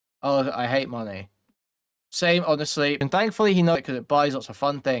back. Oh, I hate money. Same, honestly. And thankfully, he knows it because it buys lots of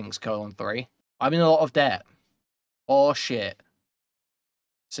fun things, :3. I'm in a lot of debt. Oh, shit.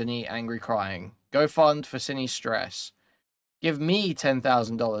 Synni, angry crying. GoFund for Synni's stress. Give me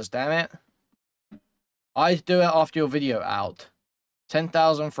 $10,000, damn it. I'd do it after your video out.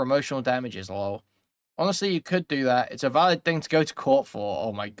 10,000 for emotional damages, lol. Honestly, you could do that. It's a valid thing to go to court for.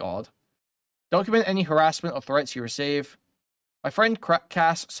 Oh my god. Document any harassment or threats you receive. My friend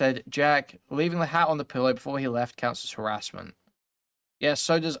Cass said, Jack, leaving the hat on the pillow before he left counts as harassment. Yes,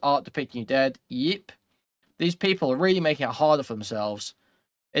 so does art depicting you dead. Yep. These people are really making it harder for themselves.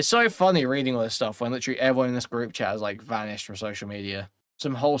 It's so funny reading all this stuff when literally everyone in this group chat has like vanished from social media.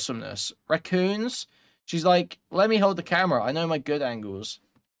 Some wholesomeness. Raccoons? She's like, let me hold the camera. I know my good angles.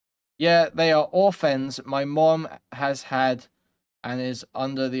 Yeah, they are orphans my mom has had and is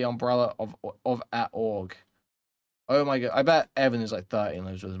under the umbrella of at org. Oh my god. I bet Evan is like 30 and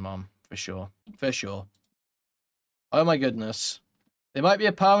lives with his mom. For sure. For sure. Oh my goodness. They might be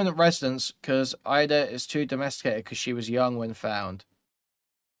a permanent residence because Ida is too domesticated because she was young when found.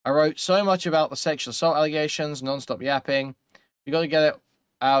 I wrote so much about the sexual assault allegations, non-stop yapping. You gotta get it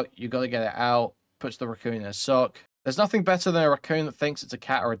out, you gotta get it out. Puts the raccoon in a sock. There's nothing better than a raccoon that thinks it's a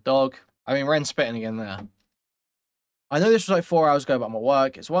cat or a dog. I mean, Ren's spitting again there. I know this was like 4 hours ago about my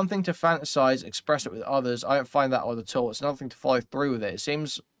work. It's one thing to fantasize, express it with others. I don't find that odd at all. It's another thing to follow through with it.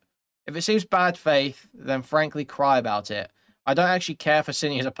 If it seems bad faith, then frankly cry about it. I don't actually care for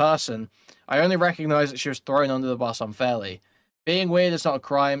Synni as a person. I only recognize that she was thrown under the bus unfairly. Being weird is not a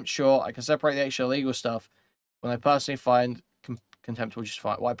crime. Sure, I can separate the actual legal stuff when I personally find contemptible just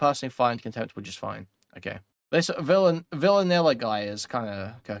fine. Well, I personally find contemptible just fine. Okay. This Villanilla guy is kind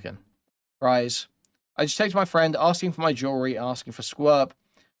of cooking. Rise. I just texted my friend asking for my jewelry, asking for squirp.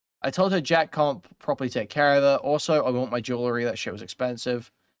 I told her Jack can't properly take care of her. Also, I want my jewelry. That shit was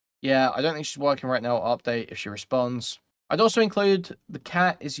expensive. Yeah, I don't think she's working right now. I'll update if she responds. I'd also include the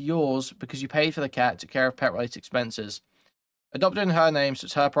cat is yours because you paid for the cat, took care of pet-related expenses. Adopted in her name, so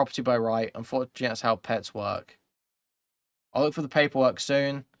it's her property by right. Unfortunately, that's how pets work. I'll look for the paperwork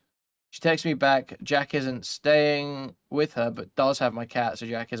soon. She texts me back, Jack isn't staying with her, but does have my cat, so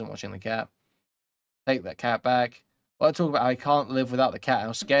Jack isn't watching the cat. Take that cat back. I'll talk about how he can't live without the cat,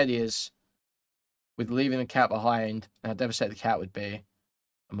 how scared he is with leaving the cat behind, and how devastated the cat would be.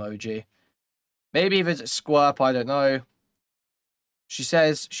 Emoji. Maybe he visits Squirp, I don't know. She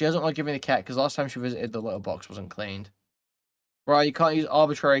says she doesn't like giving the cat because last time she visited, the litter box wasn't cleaned. Right, you can't use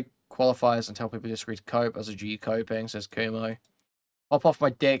arbitrary qualifiers and tell people disagree to cope. As a G coping, says Kumo. Hop off my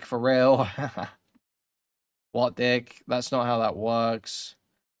dick for real. What dick? That's not how that works.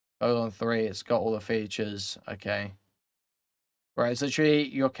 3. It's got all the features. Okay. Right, it's literally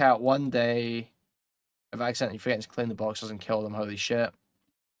your cat one day of accidentally forgetting to clean the box doesn't kill them. Holy shit.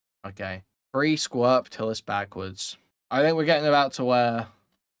 Okay. Free squirt till it's backwards. I think we're getting about to where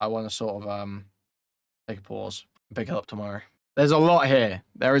I want to sort of take a pause and pick it up tomorrow. There's a lot here.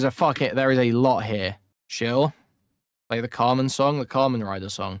 There is a lot here. Chill. Play the Carmen song, the Carmen Rider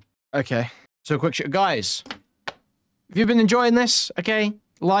song. Okay. So quick shit. Guys, if you've been enjoying this, okay,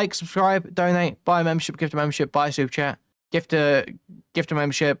 like, subscribe, donate, buy a membership, gift a membership, buy a super chat, gift a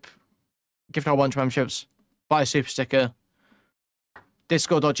membership, gift a whole bunch of memberships, buy a super sticker,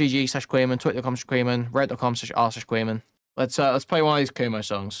 discord.gg/Kuihman, twitter.com/Kuihman, reddit.com/r/Kuihman. Let's play one of these Kumo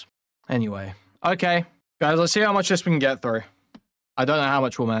songs. Anyway. Okay. Guys, let's see how much this we can get through. I don't know how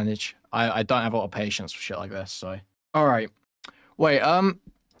much we'll manage. I don't have a lot of patience for shit like this, so. Alright. Wait,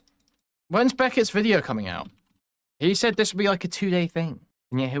 when's Beckett's video coming out? He said this would be like a 2-day thing.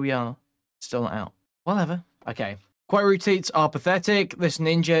 And yeah, here we are. Still not out. Whatever. Okay. Quote retweets are pathetic. This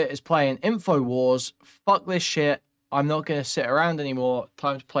ninja is playing InfoWars. Fuck this shit. I'm not going to sit around anymore.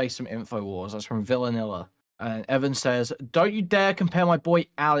 Time to play some InfoWars. That's from Villanilla. And Evan says, don't you dare compare my boy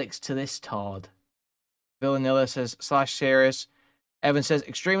Alex to this tard. Villanilla says, /serious. Evan says,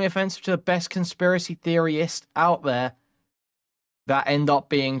 extremely offensive to the best conspiracy theorist out there that end up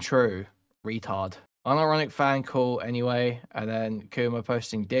being true. Retard. Unironic fan, cool, anyway. And then Kuma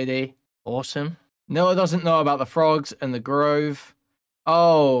posting Diddy. Awesome. Nilla doesn't know about the frogs and the grove.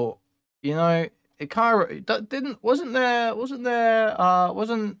 Oh, you know, it kind of wasn't there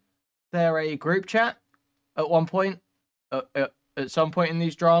a group chat at one point? At some point in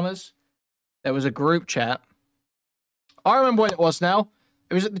these dramas, there was a group chat. I remember when it was now.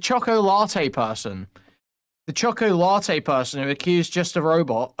 It was the Choco Latte person. The Choco Latte person who accused Just a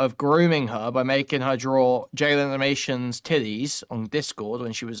Robot of grooming her by making her draw Jalen Animation's titties on Discord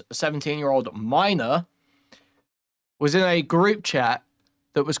when she was a 17-year-old minor, was in a group chat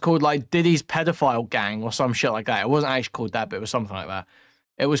that was called like Diddy's Pedophile Gang or some shit like that. It wasn't actually called that, but it was something like that.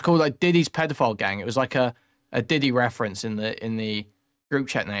 It was called like Diddy's Pedophile Gang. It was like a Diddy reference in the group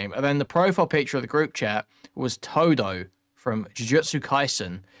chat name. And then the profile picture of the group chat was Todo from Jujutsu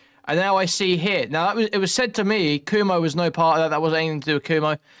Kaisen. And now I see here. Now, it was said to me, Kumo was no part of that. That wasn't anything to do with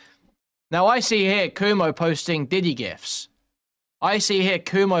Kumo. Now, I see here Kumo posting Diddy GIFs. I see here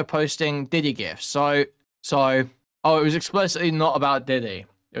Kumo posting Diddy GIFs. So, oh, it was explicitly not about Diddy.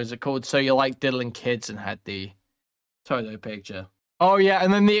 It was called So You Like Diddling Kids and had the Todo picture. Oh, yeah,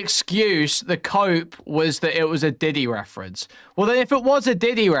 and then the excuse, the cope, was that it was a Diddy reference. Well, then if it was a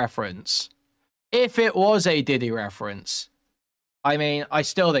Diddy reference, I mean, I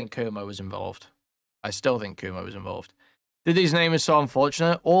still think Kumo was involved. Diddy's name is so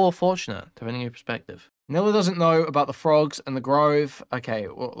unfortunate, or fortunate, depending on your perspective. Nilla doesn't know about the frogs and the grove. Okay,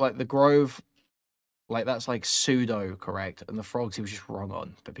 well, like, the grove, like, that's, like, pseudo-correct, and the frogs he was just wrong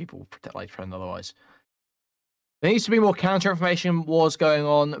on, but people pretend otherwise. There needs to be more counter-information wars going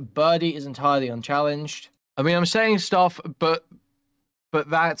on. Birdie is entirely unchallenged. I mean, I'm saying stuff, but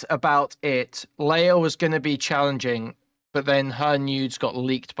that's about it. Leia was going to be challenging, but then her nudes got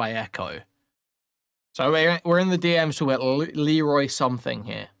leaked by Echo. So we're in the DMs to about Leroy something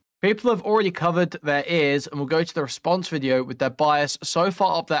here. People have already covered their ears and will go to the response video with their bias so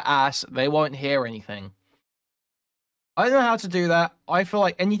far up their ass they won't hear anything. I don't know how to do that. I feel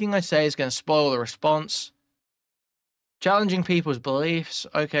like anything I say is going to spoil the response. Challenging people's beliefs.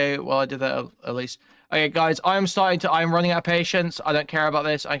 Okay, well, I did that at least. Okay, guys, I'm running out of patience. I don't care about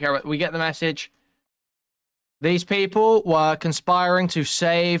this. We get the message. These people were conspiring to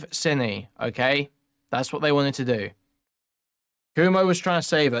save Synny, okay? That's what they wanted to do. Kumo was trying to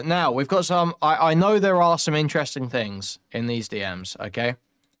save it. Now, we've got some... I know there are some interesting things in these DMs, okay?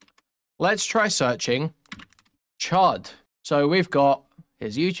 Let's try searching Chud. So we've got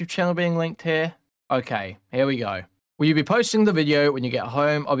his YouTube channel being linked here. Okay, here we go. Will you be posting the video when you get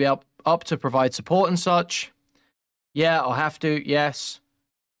home? I'll be up to provide support and such. Yeah, I'll have to. Yes.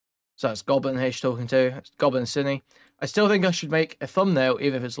 So that's Goblin here she's talking to. It's Goblin and Synny. I still think I should make a thumbnail,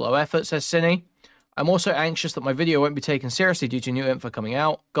 even if it's low effort, says Synny. I'm also anxious that my video won't be taken seriously due to new info coming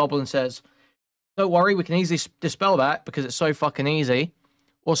out. Goblin says, don't worry, we can easily dispel that because it's so fucking easy.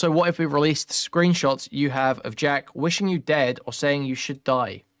 Also, what if we released screenshots you have of Jack wishing you dead or saying you should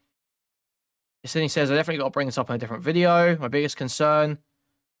die? Synny says, I definitely got to bring this up in a different video. My biggest concern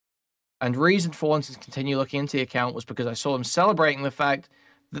and reason for wanting to continue looking into the account was because I saw them celebrating the fact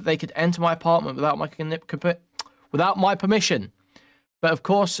that they could enter my apartment without my permission. But of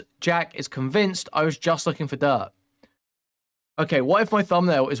course, Jack is convinced I was just looking for dirt. Okay, what if my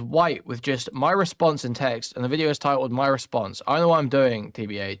thumbnail is white with just my response in text and the video is titled my response? I don't know what I'm doing,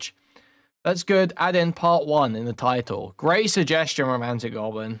 TBH. That's good. Add in part 1 in the title. Great suggestion, Romantic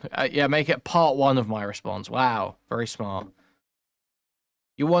Goblin. Yeah, make it part 1 of my response. Wow, very smart.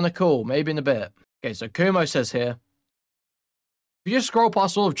 You want to call? Maybe in a bit. Okay, so Kumo says here, if you just scroll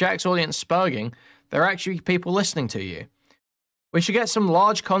past all of Jack's audience spurging, there are actually people listening to you. We should get some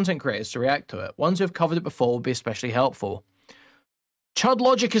large content creators to react to it. Ones who have covered it before would be especially helpful. Chud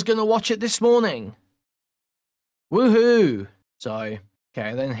Logic is going to watch it this morning. Woohoo! So,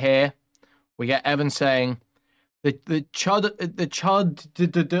 okay, then here we get Evan saying the Chudites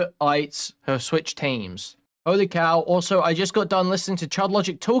have switched teams. Holy cow! Also, I just got done listening to Chud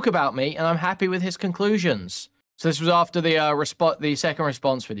Logic talk about me, and I'm happy with his conclusions. So this was after the second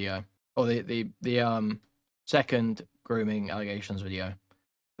response video, or the second grooming allegations video,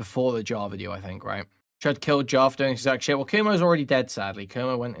 before the Jar video, I think, right? Chud killed Jar for doing exact shit. Well, Kumo's already dead, sadly.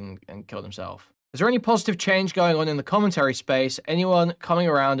 Kumo went and killed himself. Is there any positive change going on in the commentary space? Anyone coming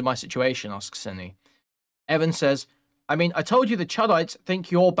around in my situation? Asks Cinny. Evan says, I mean, I told you the Chudites think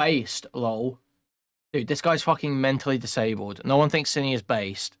you're based, lol. Dude, this guy's fucking mentally disabled. No one thinks Cinny is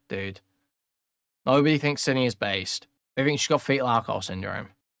based, dude. Nobody thinks Cinny is based. They think she's got fetal alcohol syndrome.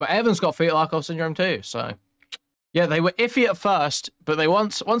 But Evan's got fetal alcohol syndrome too, so... Yeah, they were iffy at first, but they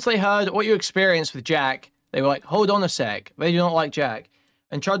once they heard what you experienced with Jack, they were like, hold on a sec. They do not like Jack.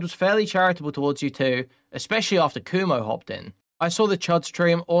 And Chud was fairly charitable towards you too, especially after Kumo hopped in. I saw the Chud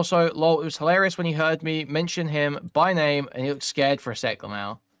stream. Also, lol, it was hilarious when you heard me mention him by name and he looked scared for a sec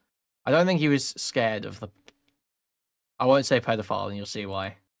now. I don't think he was scared of the... I won't say pedophile and you'll see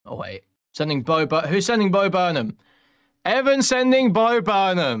why. Oh, wait. Sending Who's sending Bo Burnham? Evan sending Bo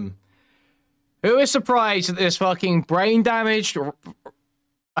Burnham. Who is surprised that this fucking brain damaged...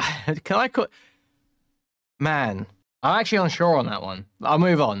 Can I call... Man, I'm actually unsure on that one. I'll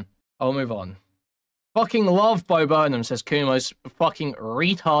move on. Fucking love Bo Burnham, says Kumo's fucking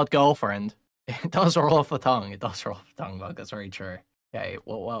retard girlfriend. It does roll off the tongue. Bug. That's very true. Okay,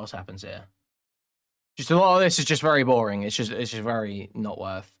 what else happens here? Just a lot of this is just very boring. It's just very not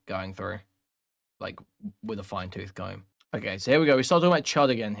worth going through. Like, with a fine-tooth comb. Okay, so here we go. We start talking about Chud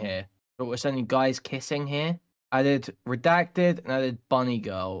again here. But we're sending guys kissing here. Added Redacted and added Bunny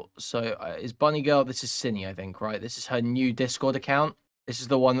Girl. So is Bunny Girl, this is Cinny, I think, right? This is her new Discord account. This is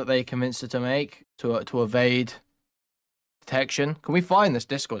the one that they convinced her to make to evade detection. Can we find this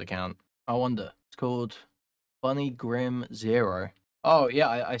Discord account? I wonder. It's called Bunny Grim 0. Oh, yeah,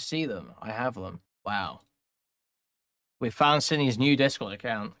 I see them. I have them. Wow. We found Cinny's new Discord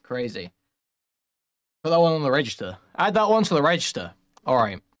account. Crazy. Put that one on the register. Add that one to the register. All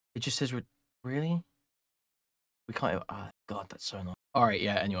right. It just says, really? We can't even... Oh, God, that's so annoying. All right,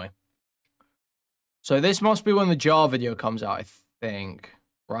 yeah, anyway. So this must be when the Jar video comes out, I think.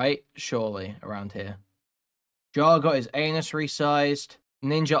 Right? Surely, around here. Jar got his anus resized.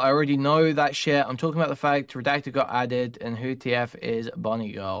 Ninja, I already know that shit. I'm talking about the fact Redacted got added and who TF is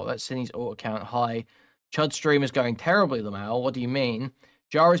Bunny Girl. That's Cindy's alt account. Hi. Chud stream is going terribly, Lamal. What do you mean?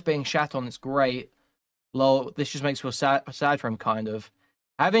 Jar is being shat on. It's great. Lol, this just makes me feel sad for him, kind of.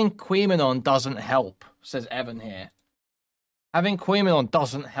 Having Kuihman on doesn't help, says Evan here. Having Kuihman on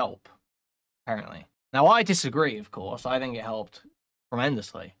doesn't help, apparently. Now, I disagree, of course. I think it helped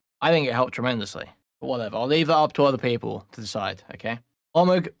tremendously. But whatever. I'll leave that up to other people to decide, okay?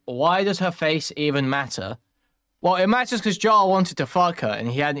 Omug, why does her face even matter? Well, it matters because Jar wanted to fuck her and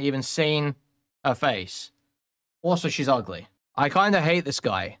he hadn't even seen her face. Also, she's ugly. I kind of hate this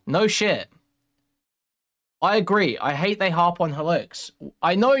guy. No shit. I agree. I hate they harp on her looks.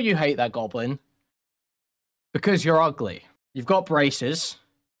 I know you hate that goblin. Because you're ugly. You've got braces.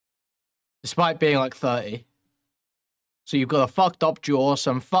 Despite being like 30. So you've got a fucked up jaw,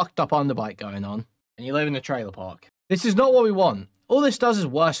 some fucked up underbite going on. And you live in a trailer park. This is not what we want. All this does is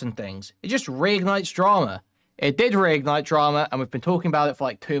worsen things. It just reignites drama. It did reignite drama, and we've been talking about it for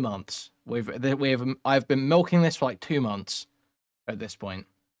like 2 months. I've been milking this for like 2 months at this point.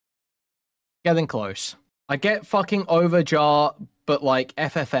 Getting close. I get fucking over Jar, but like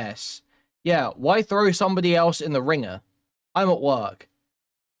FFS. Yeah, why throw somebody else in the ringer? I'm at work.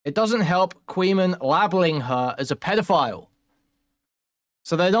 It doesn't help Kuihman labeling her as a pedophile.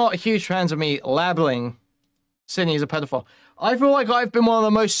 So they're not huge fans of me labeling Cinny as a pedophile. I feel like I've been one of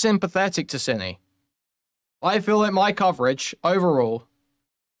the most sympathetic to Cinny. I feel like my coverage, overall,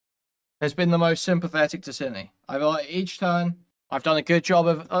 has been the most sympathetic to Cinny. I feel like each turn, I've done a good job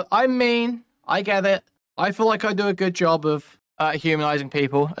of... I mean, I get it. I feel like I do a good job of humanizing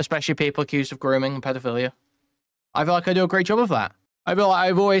people, especially people accused of grooming and pedophilia. I feel like I do a great job of that. I feel like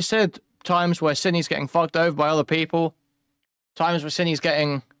I've always said times where Cindy's getting fucked over by other people. Times where Synny's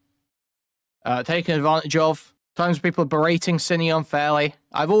getting taken advantage of. Times where people are berating Synny unfairly.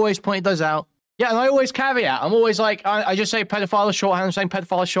 I've always pointed those out. Yeah, and I always caveat. I'm always like, I just say pedophile is shorthand. I'm saying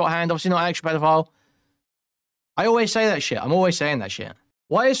pedophile is shorthand. Obviously not actual pedophile. I always say that shit. I'm always saying that shit.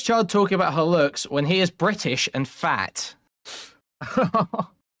 Why is Chud talking about her looks when he is British and fat?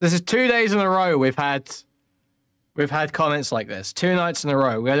 This is 2 days in a row we've had comments like this. 2 nights in a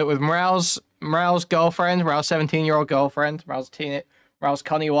row. We had it with Morale's girlfriend, Morale's 17-year-old girlfriend, Morale's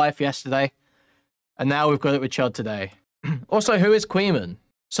cunny wife yesterday. And now we've got it with Chud today. Also, who is Kuihman?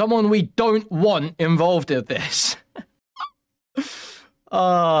 Someone we don't want involved in this.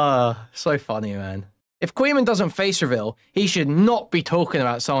 So funny, man. If Kuihman doesn't face reveal, he should not be talking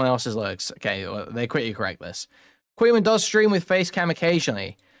about someone else's looks. Okay, well, they quickly correct this. Kuihman does stream with face cam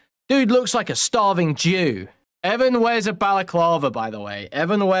occasionally. Dude looks like a starving Jew. Evan wears a balaclava, by the way.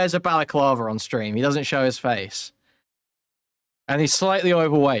 Evan wears a balaclava on stream. He doesn't show his face. And he's slightly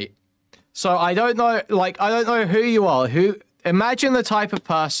overweight. So I don't know, like, I don't know who you are. Imagine the type of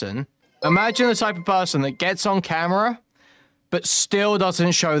person that gets on camera, but still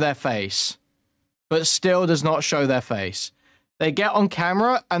doesn't show their face. But still does not show their face. They get on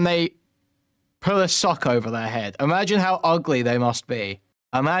camera and they put a sock over their head. Imagine how ugly they must be.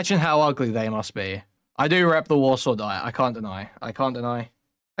 Imagine how ugly they must be. I do rep the Warsaw diet. I can't deny. I don't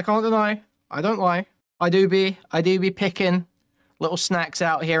lie. I do be picking little snacks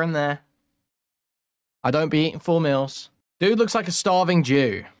out here and there. I don't be eating full meals. Dude looks like a starving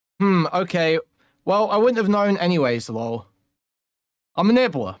Jew. Okay. Well, I wouldn't have known anyways, lol. I'm a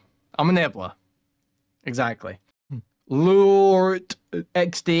nibbler. Exactly. Lord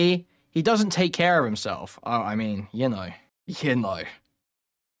XD, he doesn't take care of himself. Oh, I mean, you know.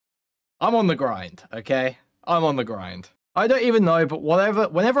 I'm on the grind, okay? I'm on the grind. I don't even know, but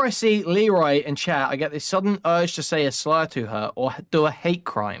whenever I see Leroy in chat, I get this sudden urge to say a slur to her or do a hate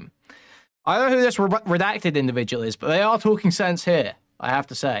crime. I don't know who this redacted individual is, but they are talking sense here, I have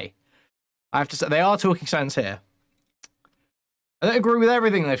to say. They are talking sense here. I don't agree with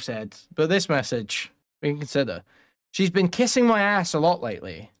everything they've said, but this message, we can consider. She's been kissing my ass a lot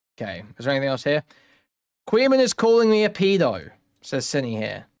lately. Okay, is there anything else here? Kuihman is calling me a pedo, says Synny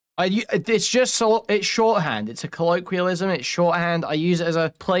here. It's shorthand. It's a colloquialism. It's shorthand. I use it as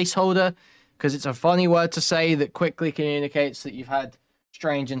a placeholder because it's a funny word to say that quickly communicates that you've had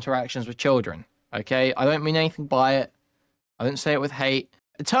strange interactions with children. Okay? I don't mean anything by it. I don't say it with hate.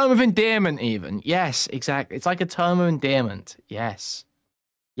 A term of endearment, even. Yes, exactly. It's like a term of endearment. Yes.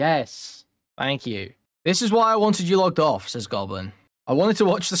 Yes. Thank you. This is why I wanted you logged off, says Goblin. I wanted to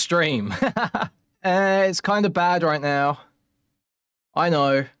watch the stream. It's kind of bad right now. I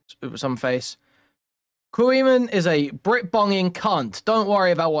know. Some face. Kuihman is a Brit-bonging cunt. Don't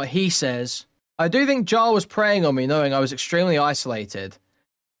worry about what he says. I do think Jar was preying on me knowing I was extremely isolated.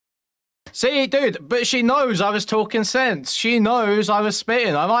 See, dude, but she knows I was talking sense. She knows I was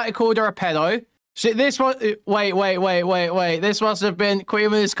spitting. I might have called her a pedo. Wait. This must have been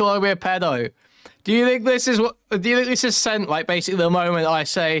Kuihman is calling me a pedo. Do you think this is sent, like, basically the moment I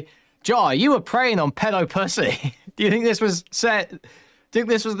say, Jar, you were preying on pedo pussy? Do you think this was set? Do you think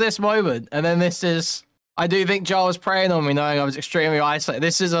this was this moment? And then this is, I do think Jar was preying on me knowing I was extremely isolated.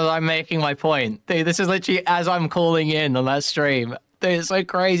 This is as I'm making my point. Dude, this is literally as I'm calling in on that stream. Dude, it's so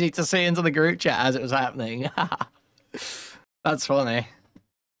crazy to see into the group chat as it was happening. That's funny.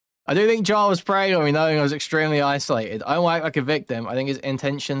 I do think Jar was preying on me knowing I was extremely isolated. I don't act like a victim. I think his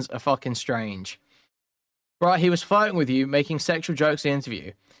intentions are fucking strange. Right, he was flirting with you, making sexual jokes in the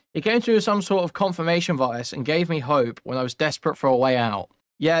interview. He came to some sort of confirmation bias and gave me hope when I was desperate for a way out.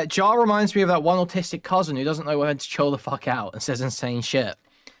 Yeah, Jar reminds me of that one autistic cousin who doesn't know when to chill the fuck out and says insane shit.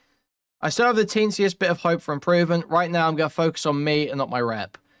 I still have the teensiest bit of hope for improvement. Right now, I'm going to focus on me and not my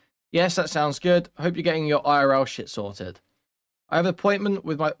rep. Yes, that sounds good. Hope you're getting your IRL shit sorted. I have an appointment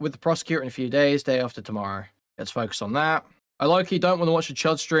with the prosecutor in a few days, day after tomorrow. Let's focus on that. I low-key don't want to watch the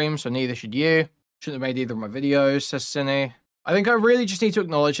Chud stream, so neither should you. Shouldn't have made either of my videos, says Synny. I think I really just need to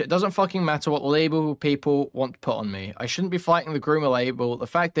acknowledge it doesn't fucking matter what label people want to put on me. I shouldn't be fighting the groomer label. The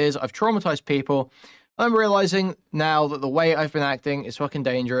fact is, I've traumatized people. I'm realizing now that the way I've been acting is fucking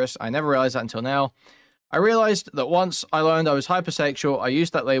dangerous. I never realized that until now. I realized that once I learned I was hypersexual, I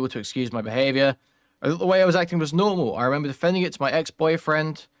used that label to excuse my behavior. I thought the way I was acting was normal. I remember defending it to my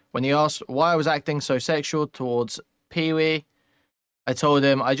ex-boyfriend when he asked why I was acting so sexual towards Pee-wee. I told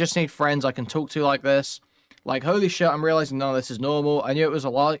him, I just need friends I can talk to like this. Like, holy shit, I'm realizing none of this is normal. I knew it was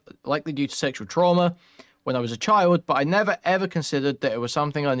likely due to sexual trauma when I was a child, but I never ever considered that it was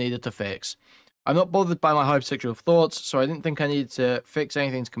something I needed to fix. I'm not bothered by my hypersexual thoughts, so I didn't think I needed to fix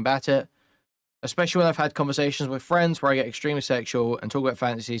anything to combat it. Especially when I've had conversations with friends where I get extremely sexual and talk about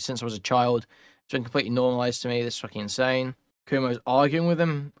fantasy since I was a child. It's been completely normalized to me. This is fucking insane. Kumo's arguing with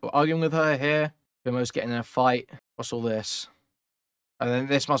her here. Kumo's getting in a fight. What's all this? And then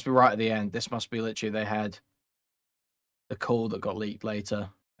this must be right at the end. This must be literally they had the call that got leaked later,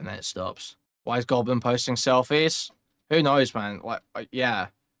 and then it stops. Why is Goblin posting selfies? Who knows, man? Like, yeah.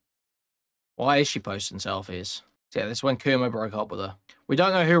 Why is she posting selfies? So yeah, this is when Kumo broke up with her. We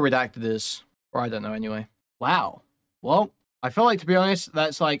don't know who Redacted is. Or I don't know anyway. Wow. Well, I feel like, to be honest,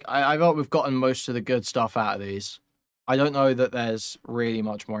 that's like, I thought we've gotten most of the good stuff out of these. I don't know that there's really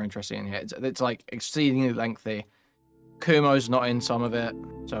much more interesting in here. It's like exceedingly lengthy. Kumo's not in some of it,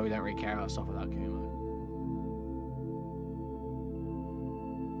 so we don't really care about stuff about Kumo.